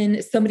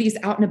when somebody's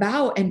out and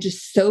about and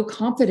just so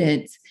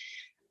confident,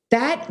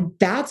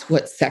 that's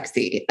what's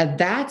sexy.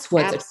 That's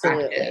what's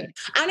attractive.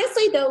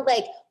 Honestly, though,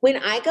 like when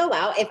I go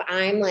out, if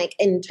I'm like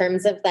in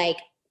terms of like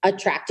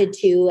attracted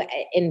to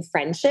in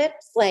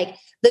friendships, like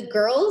the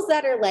girls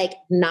that are like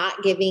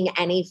not giving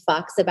any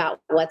fucks about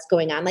what's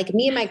going on. Like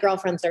me and my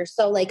girlfriends are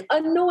so like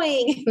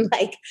annoying and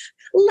like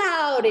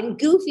loud and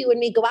goofy when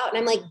we go out. And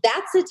I'm like,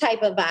 that's the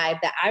type of vibe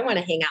that I want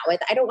to hang out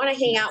with. I don't want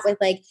to hang out with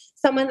like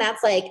someone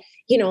that's like,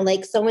 you know,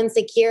 like so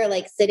insecure,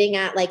 like sitting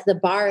at like the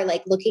bar,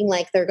 like looking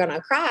like they're going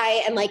to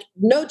cry, and like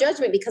no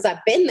judgment because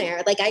I've been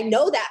there. Like I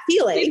know that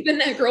feeling. You've been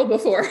that girl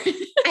before.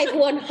 I've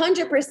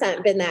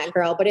 100% been that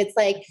girl, but it's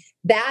like,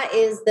 that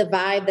is the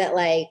vibe that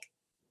like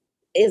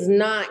is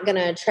not going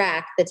to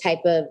attract the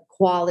type of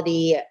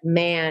quality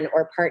man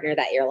or partner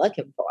that you're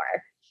looking for.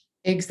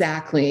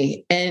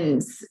 Exactly.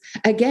 And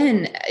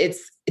again,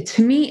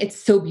 to me, it's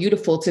so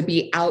beautiful to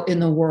be out in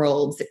the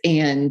world.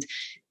 And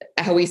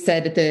how we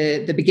said at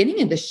the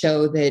beginning of the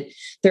show that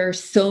there are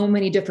so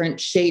many different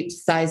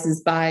shapes,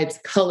 sizes,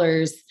 vibes,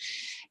 colors.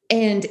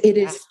 And it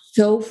is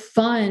so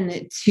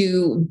fun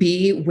to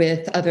be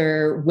with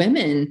other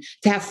women,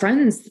 to have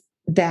friends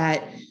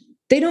that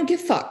they don't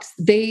give fucks.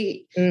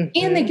 They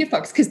give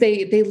fucks because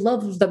they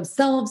love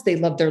themselves. They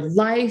love their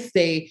life.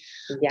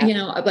 You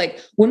know, like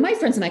when my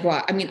friends and I go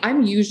out, I mean,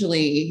 I'm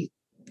usually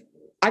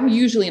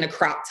in a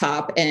crop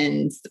top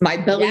and my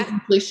belly's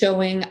usually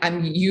showing.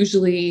 I'm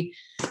usually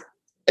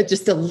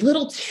just a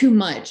little too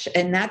much.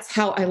 And that's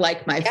how I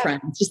like my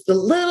friends, just a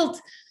little,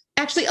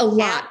 actually a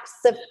lot.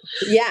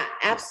 Yeah,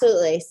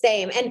 absolutely.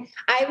 Same. And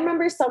I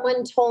remember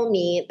someone told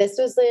me, this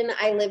was when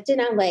I lived in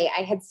LA.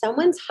 I had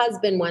someone's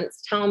husband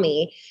once tell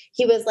me,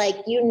 he was like,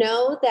 you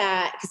know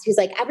that, because he was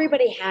like,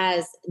 everybody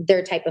has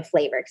their type of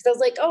flavor. Because I was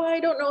like, oh, I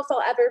don't know if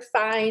I'll ever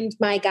find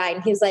my guy.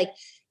 And he was like,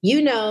 you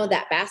know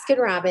that Baskin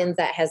Robbins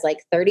that has like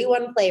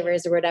 31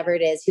 flavors or whatever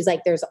it is. He's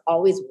like, there's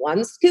always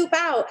one scoop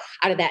out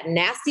of that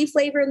nasty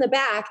flavor in the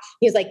back.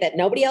 He was like, that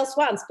nobody else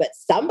wants, but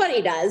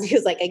somebody does. He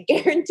was like, I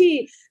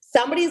guarantee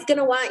somebody's going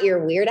to want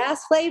your weird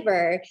ass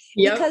flavor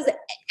because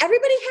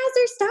everybody has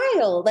their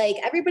style. Like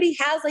everybody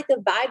has like the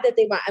vibe that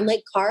they want. And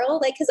like Carl,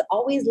 like has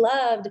always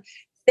loved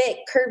thick,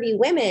 curvy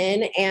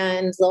women.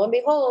 And lo and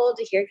behold,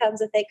 here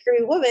comes a thick,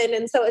 curvy woman.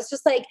 And so it's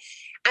just like,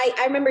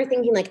 I remember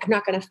thinking like, I'm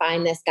not going to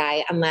find this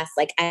guy unless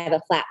like I have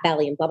a flat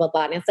belly and blah, blah,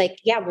 blah. And it's like,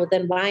 yeah, well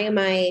then why am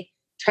I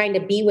trying to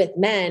be with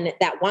men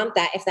that want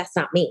that if that's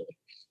not me?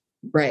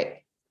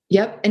 Right.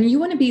 Yep. And you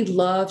want to be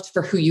loved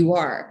for who you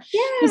are.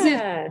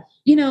 Yeah.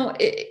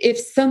 If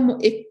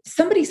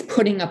somebody's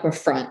putting up a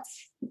front,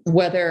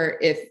 whether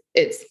if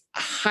it's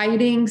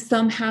hiding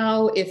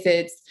somehow, if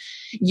it's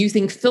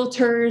using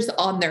filters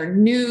on their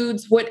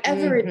nudes,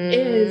 whatever it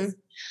is,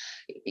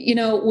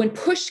 when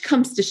push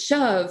comes to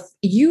shove,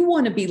 you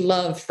want to be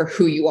loved for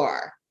who you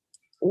are.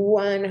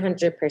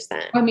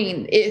 100%. I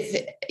mean,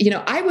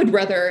 I would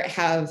rather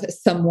have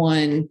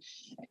someone,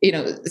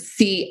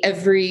 see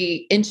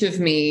every inch of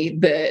me,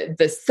 the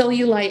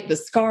cellulite, the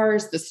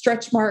scars, the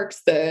stretch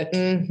marks, the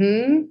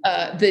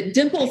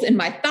dimples in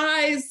my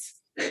thighs,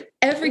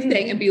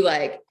 everything, and be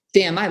like,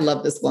 damn, I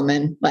love this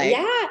woman. Like,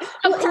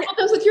 how Carl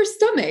does with your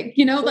stomach,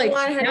 like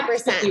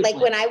 100%. Like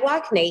when I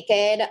walk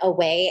naked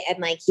away and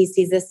like he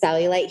sees this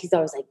cellulite, he's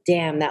always like,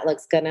 damn, that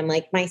looks good. I'm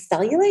like, my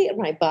cellulite in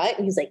my butt?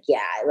 And he's like, yeah,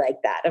 I like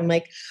that. I'm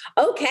like,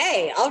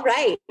 okay, all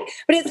right.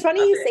 But it's funny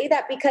you say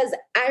that because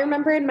I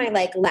remember in my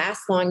like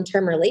last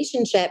long-term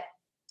relationship,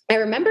 I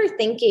remember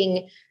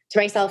thinking to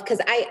myself, because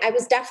I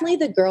was definitely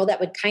the girl that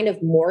would kind of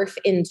morph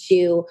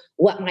into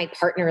what my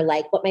partner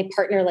liked, what my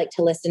partner liked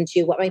to listen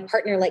to, what my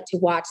partner liked to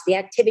watch, the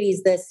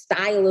activities, the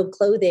style of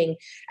clothing.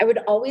 I would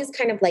always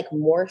kind of like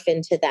morph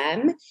into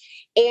them.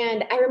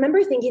 And I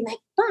remember thinking like,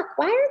 fuck,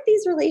 why aren't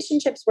these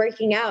relationships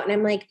working out? And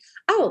I'm like,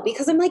 oh,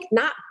 because I'm like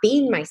not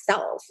being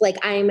myself. Like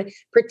I'm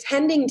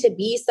pretending to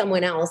be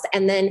someone else.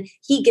 And then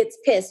he gets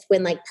pissed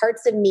when like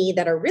parts of me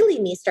that are really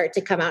me start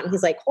to come out. And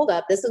he's like, hold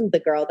up, this isn't the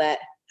girl that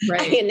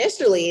I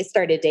initially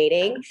started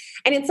dating.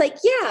 And it's like,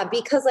 yeah,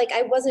 because like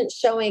I wasn't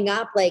showing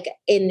up like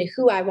in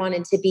who I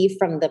wanted to be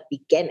from the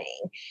beginning.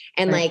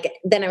 And like,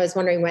 then I was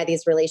wondering why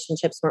these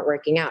relationships weren't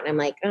working out. And I'm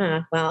like,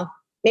 well,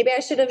 maybe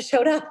I should have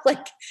showed up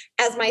like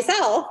as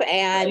myself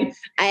and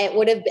I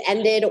would have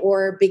ended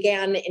or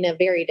began in a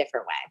very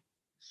different way.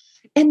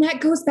 And that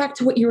goes back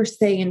to what you were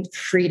saying,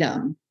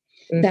 freedom.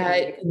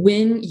 That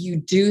when you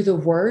do the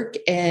work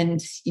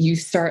and you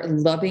start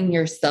loving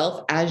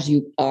yourself as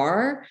you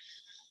are,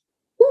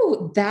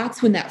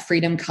 that's when that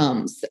freedom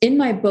comes. In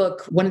my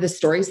book, one of the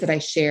stories that I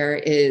share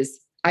is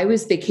I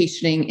was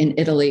vacationing in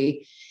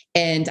Italy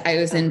and I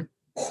was in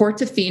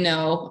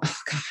Portofino. Oh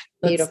God.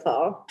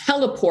 Beautiful.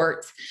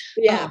 Teleport.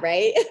 Yeah.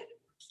 Right.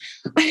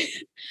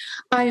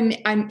 I'm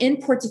in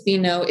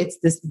Portofino. It's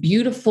this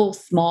beautiful,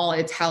 small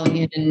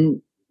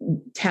Italian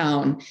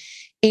town.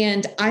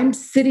 And I'm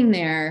sitting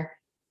there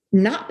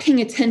not paying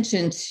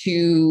attention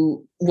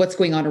to what's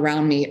going on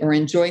around me or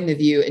enjoying the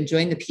view,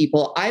 enjoying the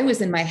people. I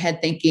was in my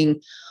head thinking,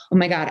 oh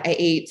my God, I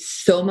ate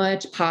so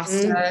much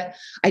pasta.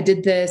 I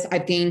did this.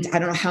 I've gained, I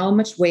don't know how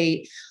much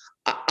weight.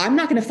 I'm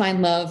not going to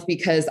find love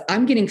because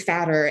I'm getting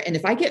fatter. And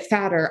if I get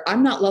fatter,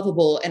 I'm not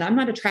lovable and I'm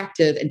not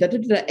attractive. And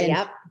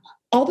And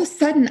all of a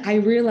sudden I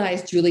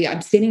realized, Julie,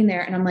 I'm sitting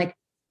there and I'm like,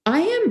 I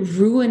am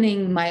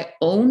ruining my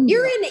own.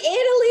 You're in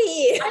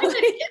Italy. I'm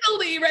in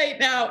Italy right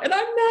now. And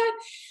I'm not.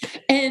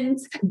 And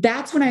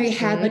that's when I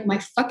had like my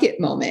fuck it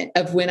moment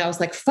of when I was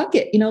like, fuck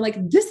it.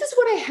 Like, this is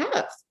what I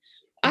have.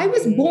 I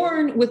was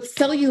born with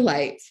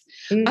cellulite.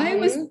 I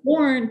was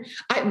born,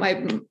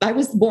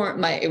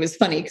 it was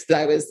funny because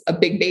I was a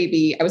big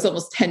baby. I was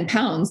almost 10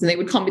 pounds and they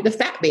would call me the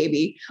fat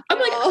baby. I'm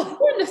like, I'm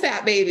born the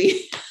fat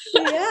baby.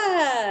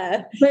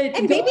 Yeah.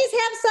 And babies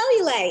have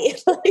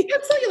cellulite.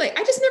 Have cellulite.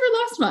 I just never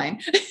lost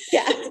mine.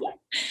 Yeah.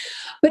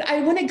 But I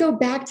want to go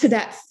back to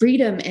that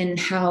freedom and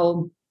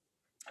how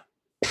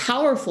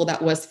powerful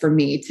that was for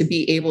me to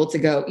be able to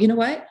go, you know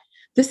what?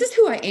 This is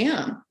who I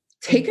am.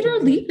 Take it or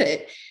leave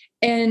it.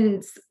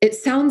 And it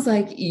sounds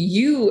like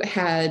you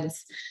had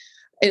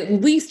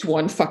at least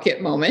one fuck it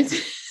moment.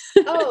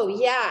 Oh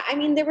yeah. I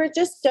mean, there were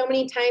just so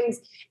many times,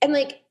 and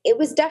like, it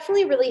was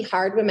definitely really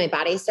hard when my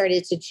body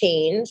started to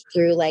change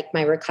through like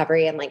my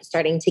recovery and like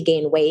starting to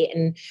gain weight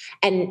and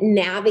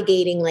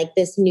navigating like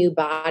this new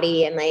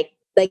body and like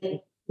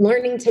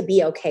learning to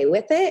be okay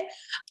with it.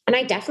 And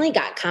I definitely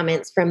got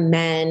comments from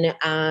men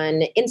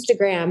on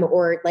Instagram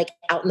or like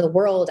out in the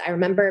world. I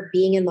remember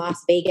being in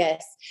Las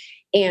Vegas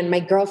and my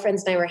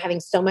girlfriends and I were having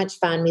so much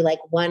fun. We like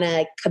won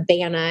a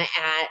cabana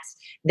at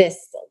this,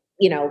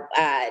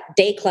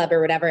 day club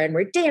or whatever. And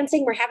we're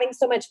dancing, we're having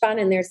so much fun.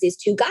 And there's these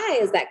two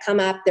guys that come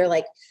up. They're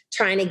like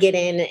trying to get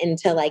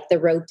into like the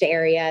roped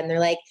area. And they're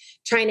like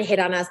trying to hit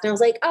on us. And I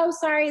was like, oh,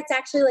 sorry. It's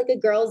actually like a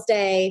girl's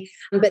day.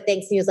 But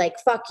thanks. And he was like,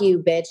 fuck you,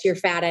 bitch. You're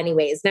fat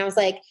anyways. And I was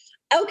like,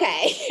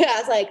 okay. I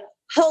was like,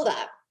 hold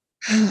up.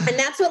 And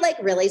that's what like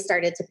really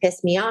started to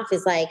piss me off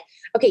is like,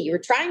 okay, you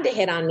were trying to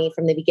hit on me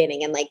from the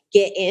beginning and like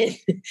get in.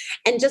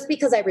 And just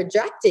because I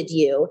rejected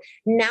you,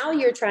 now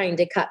you're trying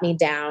to cut me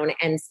down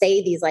and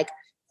say these like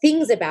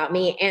things about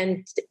me.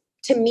 And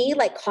to me,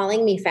 like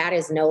calling me fat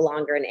is no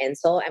longer an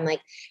insult. I'm like,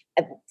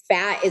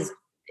 fat is,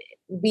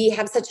 we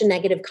have such a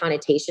negative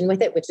connotation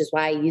with it, which is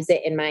why I use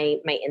it in my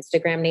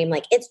Instagram name.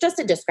 Like, it's just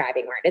a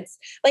describing word. It's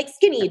like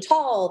skinny,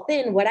 tall,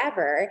 thin,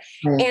 whatever.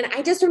 And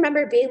I just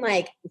remember being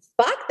like,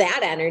 fuck that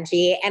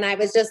energy. And I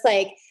was just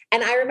like,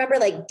 and I remember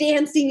like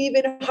dancing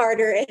even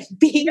harder and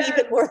being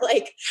even more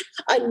like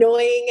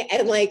annoying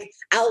and like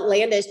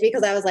outlandish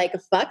because I was like,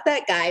 fuck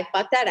that guy,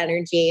 fuck that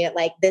energy.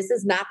 Like, this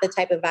is not the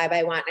type of vibe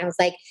I want. And I was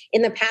like,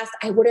 in the past,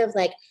 I would have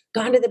like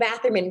gone to the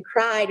bathroom and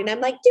cried. And I'm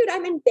like, dude,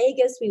 I'm in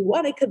Vegas. We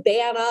won a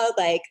cabana.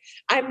 Like,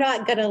 I'm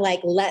not going to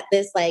like let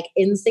this like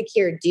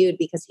insecure dude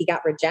because he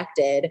got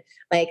rejected,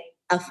 like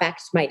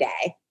affect my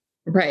day.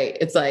 Right.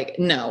 It's like,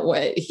 no,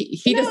 what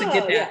he doesn't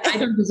get that. Yeah. I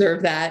don't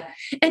deserve that.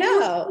 And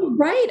you're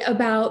right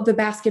about the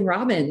Baskin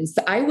Robbins.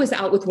 I was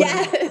out with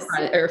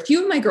or a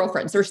few of my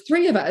girlfriends. There's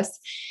 3 of us,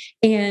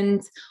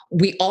 and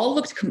we all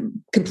looked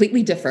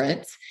completely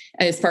different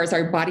as far as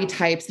our body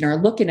types and our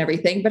look and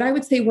everything. But I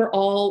would say we're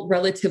all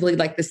relatively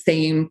like the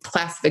same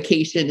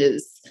classification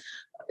as,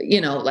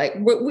 like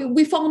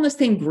we fall in the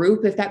same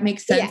group, if that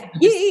makes sense.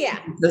 Yeah.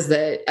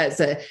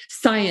 As a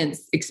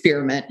science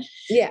experiment.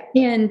 Yeah.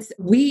 And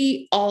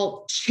we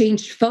all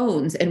changed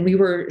phones and we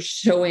were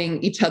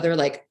showing each other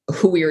like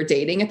who we were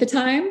dating at the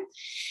time.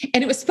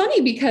 And it was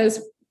funny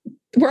because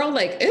we're all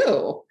like,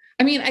 ew.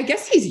 I mean, I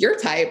guess he's your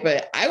type,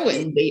 but I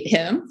wouldn't date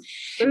him.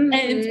 Mm-hmm.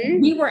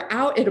 And we were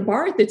out at a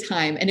bar at the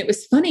time. And it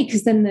was funny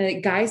because then the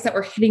guys that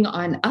were hitting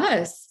on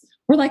us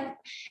were like,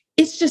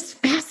 it's just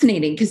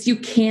fascinating because you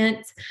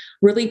can't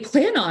really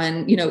plan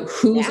on,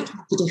 who's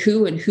attracted to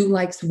who and who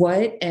likes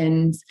what.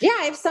 And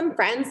I have some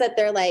friends that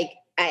they're like,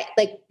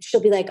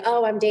 she'll be like,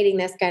 oh, I'm dating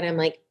this guy. And I'm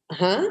like,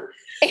 huh?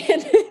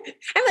 And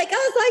I'm like,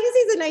 oh, as long as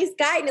he's a nice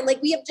guy. And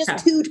like, we have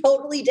just 2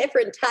 totally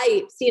different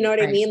types. You know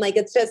what I mean? Like,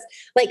 it's just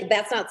like,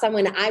 that's not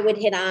someone I would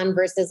hit on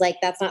versus like,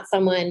 that's not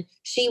someone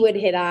she would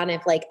hit on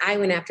if like I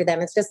went after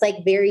them. It's just like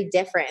very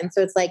different. And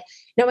so it's like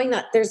knowing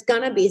that there's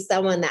going to be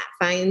someone that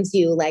finds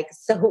you like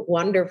so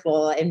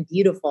wonderful and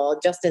beautiful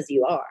just as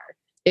you are.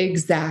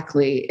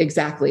 Exactly.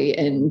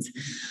 And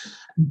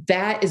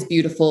that is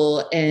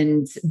beautiful.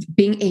 And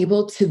being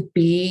able to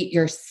be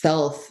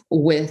yourself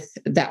with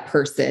that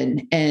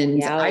person.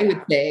 And I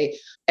would say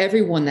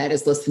everyone that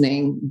is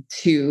listening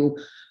to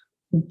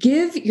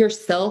give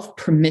yourself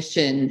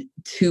permission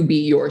to be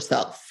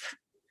yourself.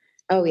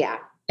 Oh yeah.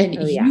 And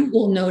you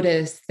will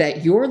notice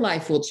that your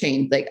life will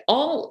change. Like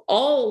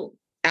all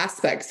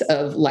aspects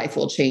of life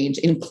will change,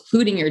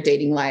 including your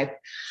dating life.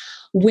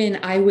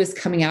 when I was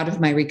coming out of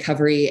my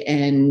recovery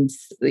and,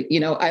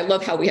 I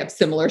love how we have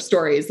similar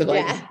stories of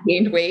like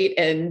gained weight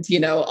and,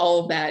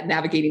 all of that,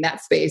 navigating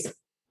that space.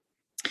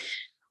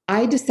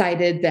 I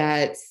decided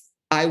that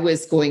I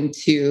was going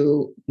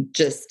to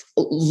just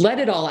let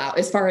it all out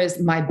as far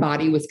as my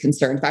body was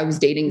concerned. If I was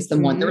dating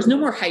someone, there was no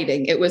more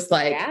hiding. It was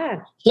like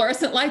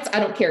fluorescent lights. I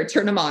don't care.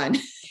 Turn them on,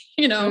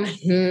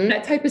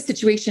 that type of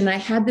situation. I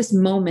had this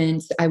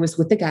moment. I was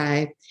with a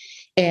guy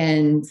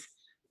and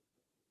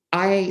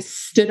I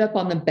stood up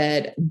on the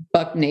bed,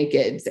 buck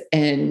naked,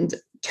 and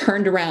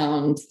turned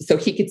around so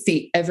he could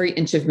see every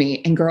inch of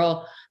me. And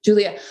girl,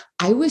 Julia,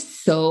 I was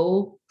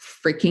so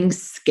freaking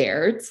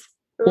scared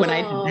when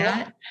I did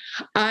that.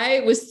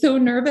 I was so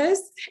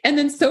nervous and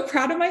then so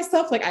proud of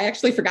myself. Like I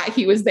actually forgot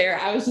he was there.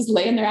 I was just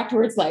laying there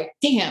afterwards like,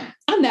 damn,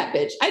 I'm that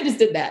bitch. I just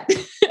did that.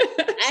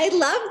 I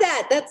love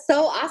that. That's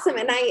so awesome.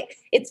 And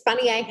it's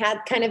funny. I had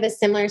kind of a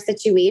similar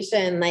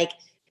situation, like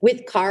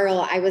with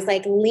Carl. I was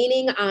like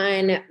leaning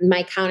on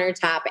my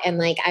countertop and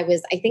like, I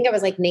think I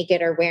was like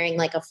naked or wearing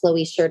like a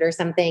flowy shirt or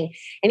something.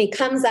 And he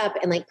comes up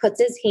and like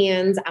puts his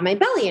hands on my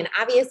belly. And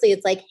obviously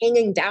it's like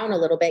hanging down a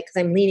little bit because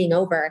I'm leaning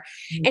over.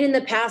 Mm-hmm. And in the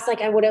past,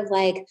 like I would have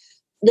like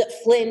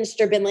flinched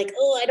or been like,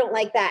 oh, I don't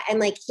like that. And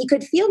like, he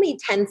could feel me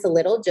tense a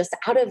little just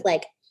out of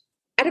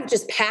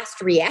just past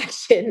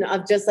reaction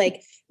of just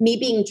like me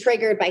being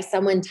triggered by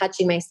someone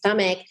touching my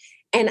stomach.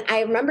 And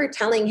I remember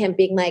telling him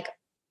being like,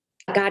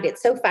 God,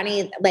 it's so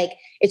funny. Like,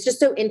 it's just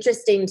so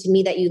interesting to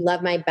me that you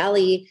love my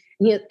belly.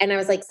 And I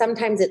was like,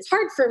 sometimes it's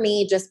hard for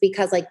me just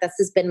because like, this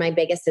has been my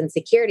biggest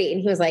insecurity. And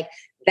he was like,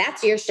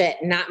 that's your shit,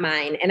 not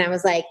mine. And I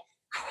was like,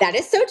 that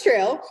is so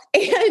true.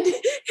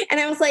 And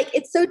I was like,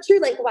 it's so true.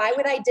 Like, why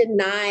would I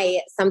deny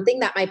something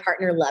that my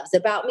partner loves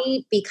about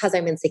me because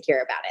I'm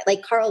insecure about it?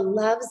 Like Carl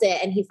loves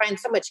it. And he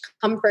finds so much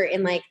comfort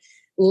in like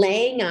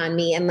laying on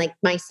me and like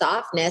my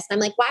softness. I'm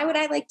like, why would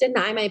I like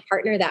deny my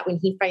partner that when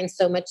he finds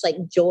so much like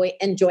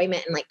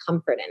enjoyment and like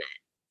comfort in it?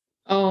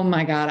 Oh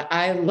my God.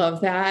 I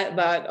love that.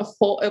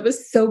 It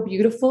was so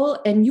beautiful.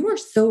 And you are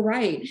so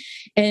right.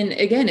 And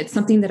again, it's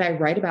something that I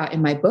write about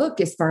in my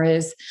book as far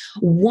as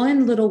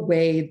one little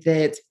way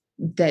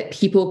that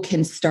people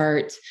can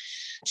start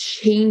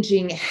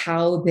changing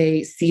how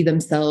they see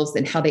themselves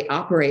and how they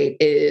operate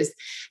is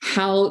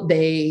how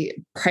they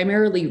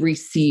primarily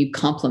receive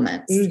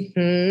compliments.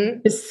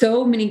 Mm-hmm.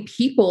 So many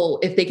people,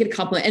 if they get a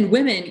compliment, and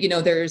women,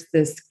 there's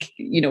this,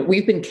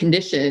 we've been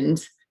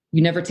conditioned,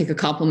 you never take a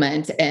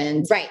compliment.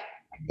 And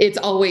it's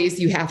always,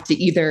 you have to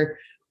either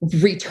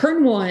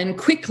return one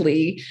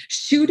quickly,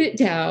 shoot it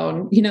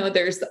down.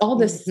 There's all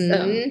this.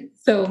 Mm-hmm.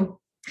 So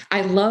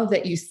I love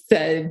that you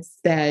said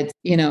that,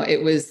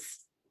 it was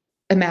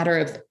a matter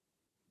of,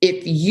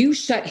 if you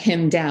shut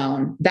him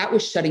down, that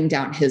was shutting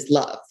down his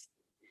love.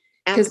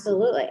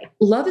 Absolutely.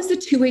 Love is a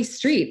two-way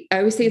street. I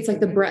always say it's like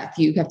the breath.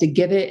 You have to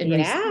give it and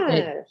receive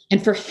it.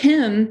 And for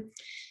him,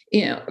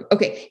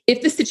 okay,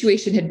 if the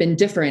situation had been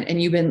different and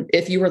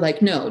if you were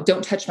like, no,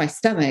 don't touch my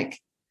stomach,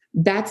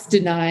 that's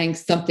denying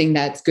something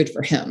that's good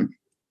for him.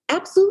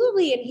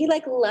 Absolutely. And he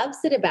like loves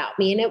it about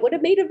me and it would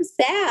have made him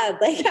sad.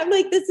 Like, I'm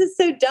like, this is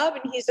so dumb.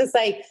 And he's just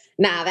like,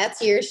 nah, that's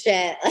your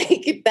shit.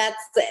 Like,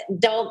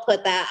 don't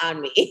put that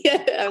on me.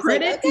 I was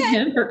Credit like, okay. to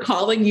him for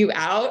calling you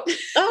out.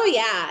 Oh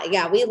yeah.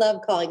 Yeah. We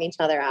love calling each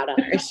other out on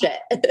our shit.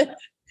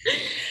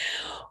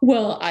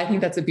 Well, I think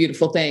that's a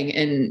beautiful thing.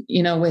 And,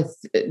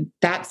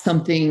 that's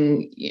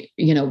something,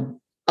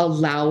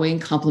 allowing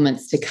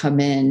compliments to come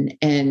in.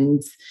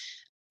 And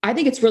I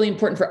think it's really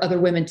important for other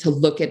women to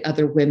look at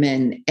other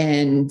women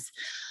and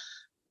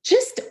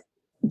just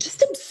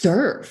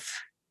observe,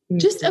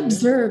 just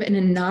observe in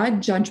a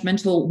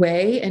non-judgmental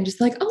way and just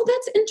like, oh,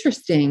 that's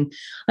interesting.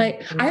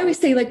 Like I always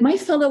say, like my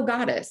fellow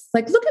goddess,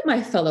 like, look at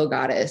my fellow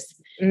goddess.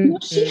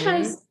 She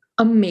has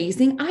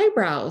amazing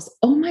eyebrows.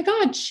 Oh my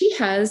God, she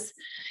has,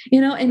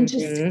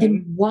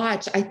 and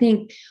watch, I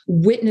think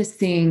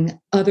witnessing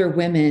other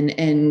women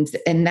and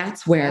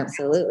that's where,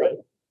 absolutely,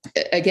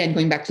 again,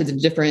 going back to the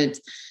different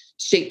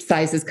shapes,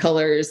 sizes,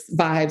 colors,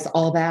 vibes,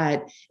 all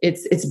that.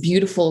 It's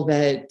beautiful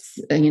that,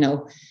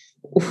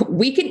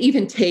 we can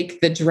even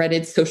take the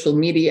dreaded social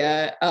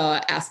media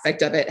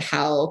aspect of it,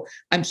 how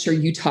I'm sure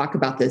you talk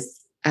about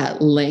this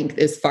at length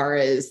as far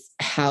as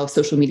how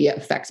social media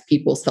affects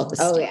people's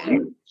self-esteem. Oh, yeah.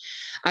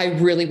 I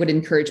really would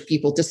encourage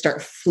people to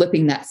start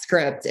flipping that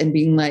script and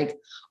being like,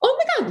 oh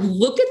my God,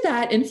 look at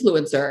that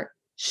influencer.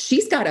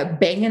 She's got a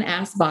banging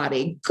ass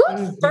body.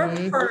 Good for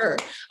her.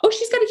 Oh,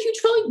 she's got a huge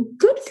following.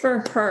 Good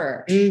for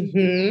her.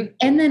 Mm-hmm.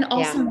 And then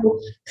also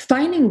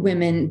finding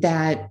women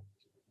that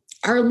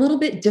are a little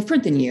bit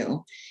different than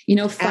you.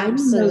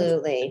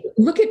 Absolutely.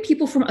 Look at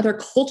people from other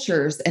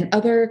cultures and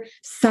other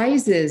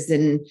sizes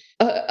and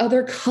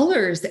other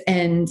colors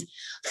and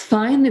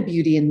find the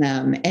beauty in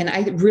them. And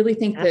I really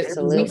think that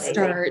when we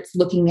start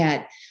looking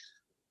at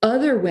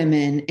other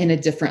women in a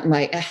different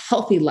light, a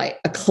healthy light,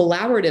 a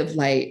collaborative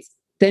light,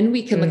 then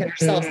we can look at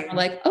ourselves and we're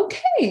like,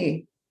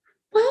 okay,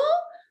 well,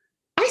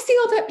 I see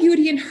all that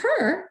beauty in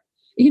her.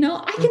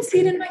 I can see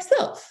it in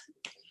myself.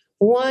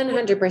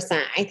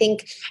 100%. I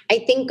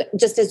think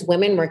just as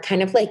women, we're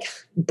kind of like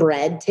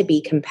bred to be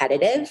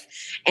competitive.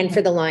 And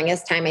for the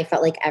longest time, I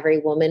felt like every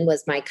woman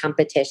was my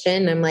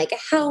competition. I'm like,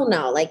 hell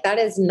no, like that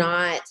is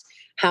not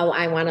how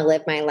I want to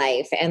live my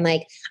life. And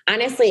like,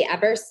 honestly,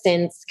 ever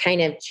since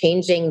kind of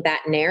changing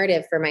that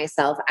narrative for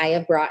myself, I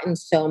have brought in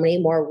so many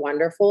more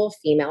wonderful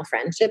female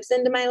friendships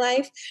into my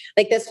life.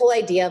 Like this whole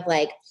idea of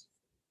like,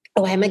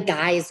 oh, I'm a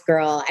guy's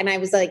girl. And I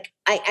was like,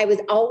 I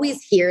would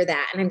always hear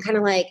that. And I'm kind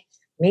of like,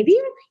 maybe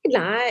you're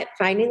not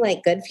finding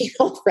like good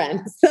female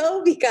friends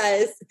though,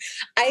 because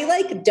I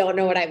like don't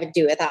know what I would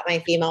do without my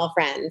female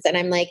friends. And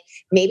I'm like,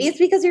 maybe it's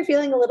because you're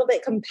feeling a little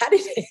bit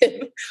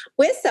competitive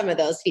with some of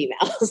those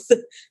females.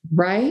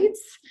 Right.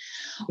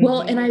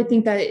 Well, and I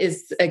think that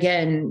is,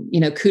 again,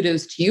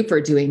 kudos to you for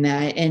doing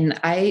that. And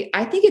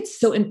I think it's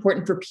so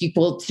important for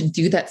people to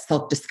do that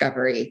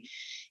self-discovery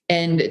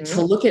and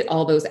to look at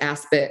all those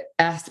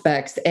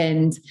aspects.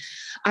 And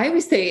I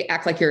always say,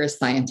 act like you're a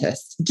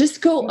scientist.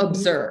 Just go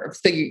observe.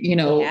 So you're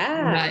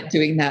not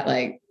doing that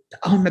like,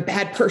 oh, I'm a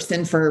bad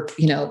person for,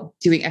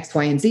 doing X,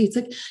 Y, and Z. It's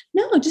like,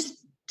 no, just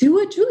do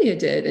what Julia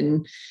did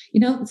and,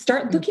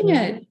 start looking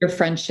at your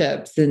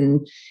friendships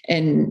and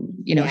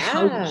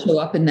how you show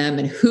up in them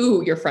and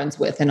who you're friends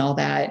with and all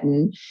that.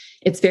 And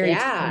it's very,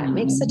 it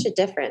makes such a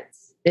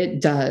difference.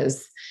 It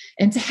does.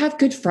 And to have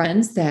good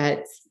friends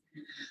that,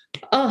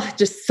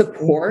 just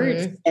support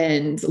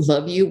and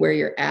love you where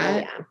you're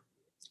at.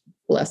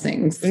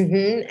 Blessings.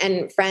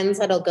 And friends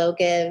that'll go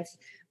give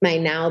my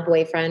now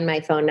boyfriend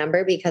my phone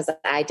number because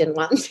I didn't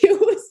want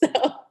to.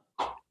 So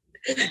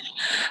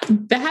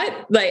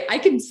that, like, I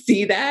can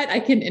see that. I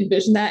can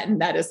envision that.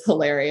 And that is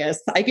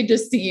hilarious. I could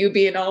just see you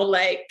being all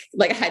like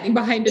hiding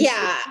behind it.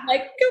 Yeah.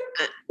 Like,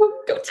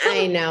 go tell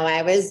I know.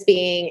 I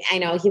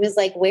know. He was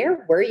like,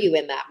 where were you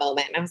in that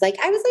moment? And I was like,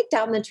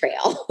 down the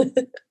trail.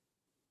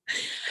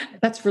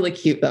 That's really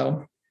cute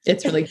though.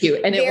 It's really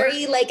cute. And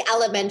very like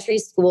elementary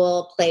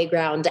school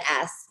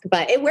playground-esque,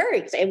 but it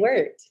worked. It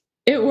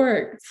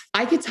worked.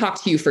 I could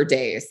talk to you for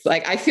days.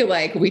 Like, I feel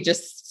like we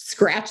just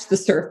scratched the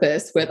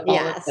surface with all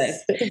of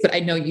this, but I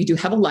know you do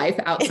have a life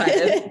outside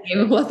of the Game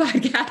of Love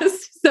podcast.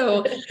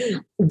 So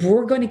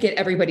we're going to get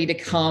everybody to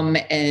come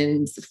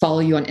and follow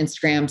you on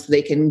Instagram so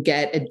they can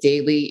get a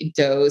daily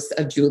dose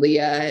of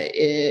Julia,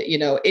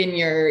 in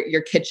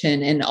your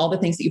kitchen and all the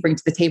things that you bring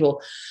to the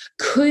table.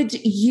 Could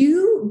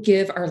you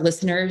give our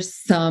listeners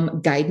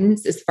some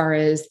guidance as far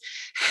as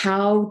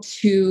how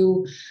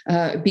to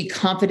be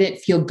confident,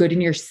 feel good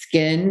in your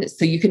skin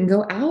so you can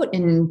go out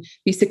and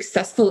be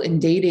successful in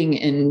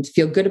dating and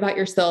feel good about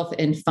yourself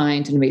and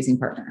find an amazing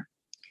partner?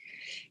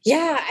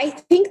 Yeah, I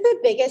think the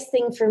biggest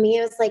thing for me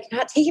is like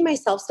not taking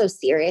myself so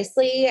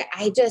seriously.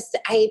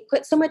 I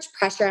put so much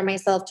pressure on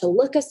myself to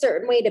look a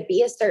certain way, to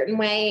be a certain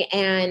way.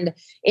 And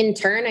in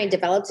turn, I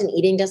developed an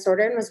eating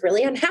disorder and was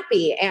really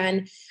unhappy.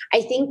 And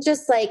I think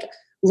just like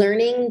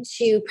learning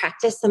to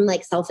practice some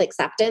like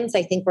self-acceptance.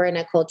 I think we're in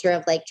a culture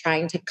of like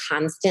trying to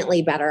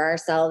constantly better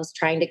ourselves,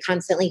 trying to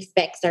constantly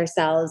fix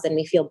ourselves, and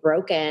we feel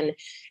broken.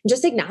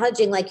 Just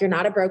acknowledging like you're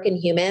not a broken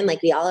human.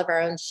 Like we all have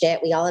our own shit.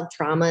 We all have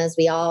traumas.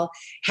 We all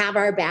have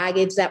our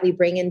baggage that we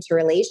bring into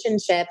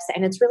relationships.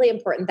 And it's really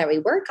important that we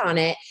work on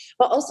it,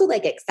 but also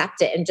like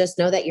accept it and just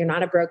know that you're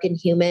not a broken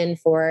human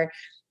for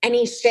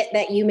any shit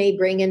that you may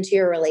bring into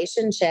your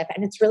relationship.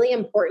 And it's really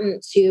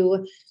important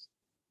to,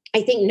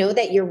 I think, know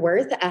that you're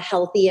worth a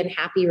healthy and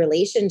happy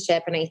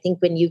relationship. And I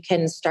think when you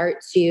can start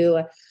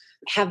to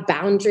have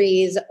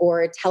boundaries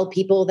or tell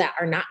people that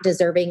are not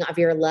deserving of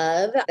your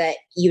love that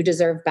you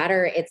deserve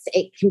better, it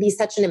can be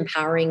such an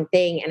empowering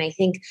thing. And I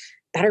think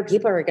better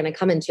people are going to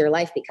come into your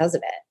life because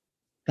of it.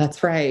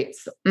 That's right.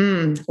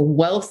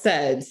 Well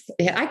said.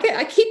 Yeah,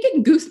 I keep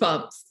getting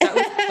goosebumps. That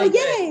was so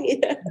Yay.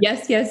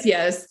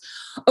 Yes.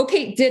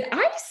 Okay. Did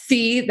I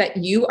see that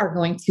you are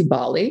going to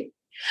Bali?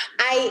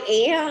 I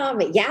am.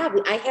 Yeah.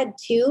 I had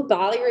 2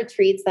 Bali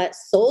retreats that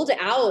sold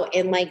out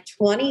in like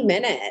 20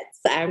 minutes.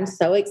 I'm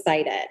so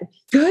excited.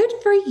 Good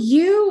for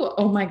you.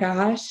 Oh my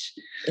gosh.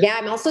 Yeah.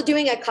 I'm also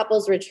doing a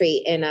couples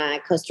retreat in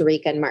Costa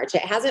Rica in March.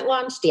 It hasn't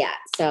launched yet.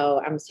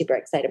 So I'm super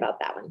excited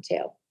about that one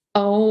too.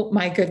 Oh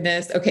my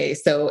goodness. Okay.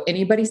 So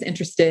anybody's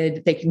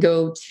interested, they can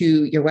go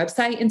to your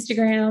website,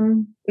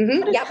 Instagram.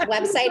 Yep.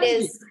 Website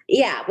is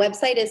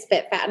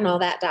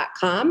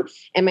fitfatandallthat.com.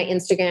 And my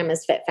Instagram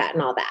is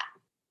fitfatandallthat.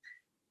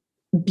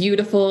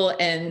 Beautiful.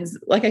 And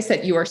like I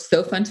said, you are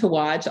so fun to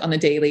watch on the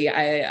daily.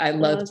 I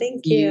love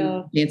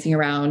you dancing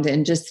around,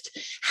 and just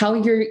how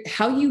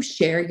you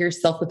share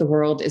yourself with the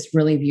world is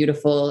really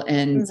beautiful.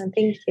 And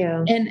thank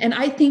you. And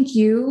I thank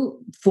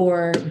you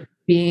for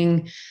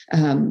being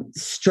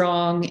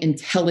strong,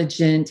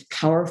 intelligent,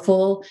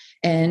 powerful,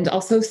 and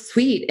also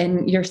sweet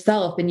and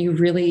yourself. And you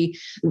really,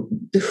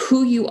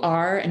 who you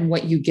are and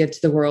what you give to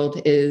the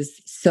world is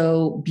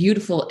so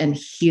beautiful and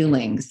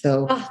healing.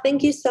 So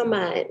thank you so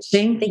much.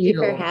 Thank you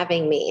for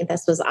having me.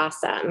 This was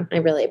awesome. I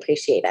really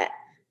appreciate it.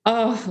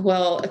 Oh,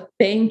 well,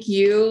 thank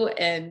you.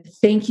 And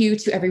thank you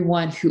to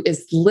everyone who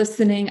is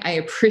listening. I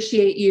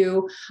appreciate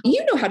you.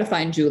 You know how to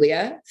find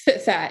Julia,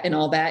 Fit Fat, and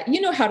all that.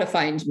 You know how to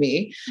find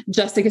me,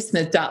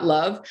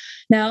 jessicasmith.love.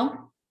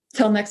 Now,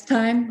 till next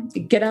time,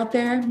 get out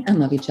there and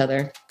love each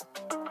other.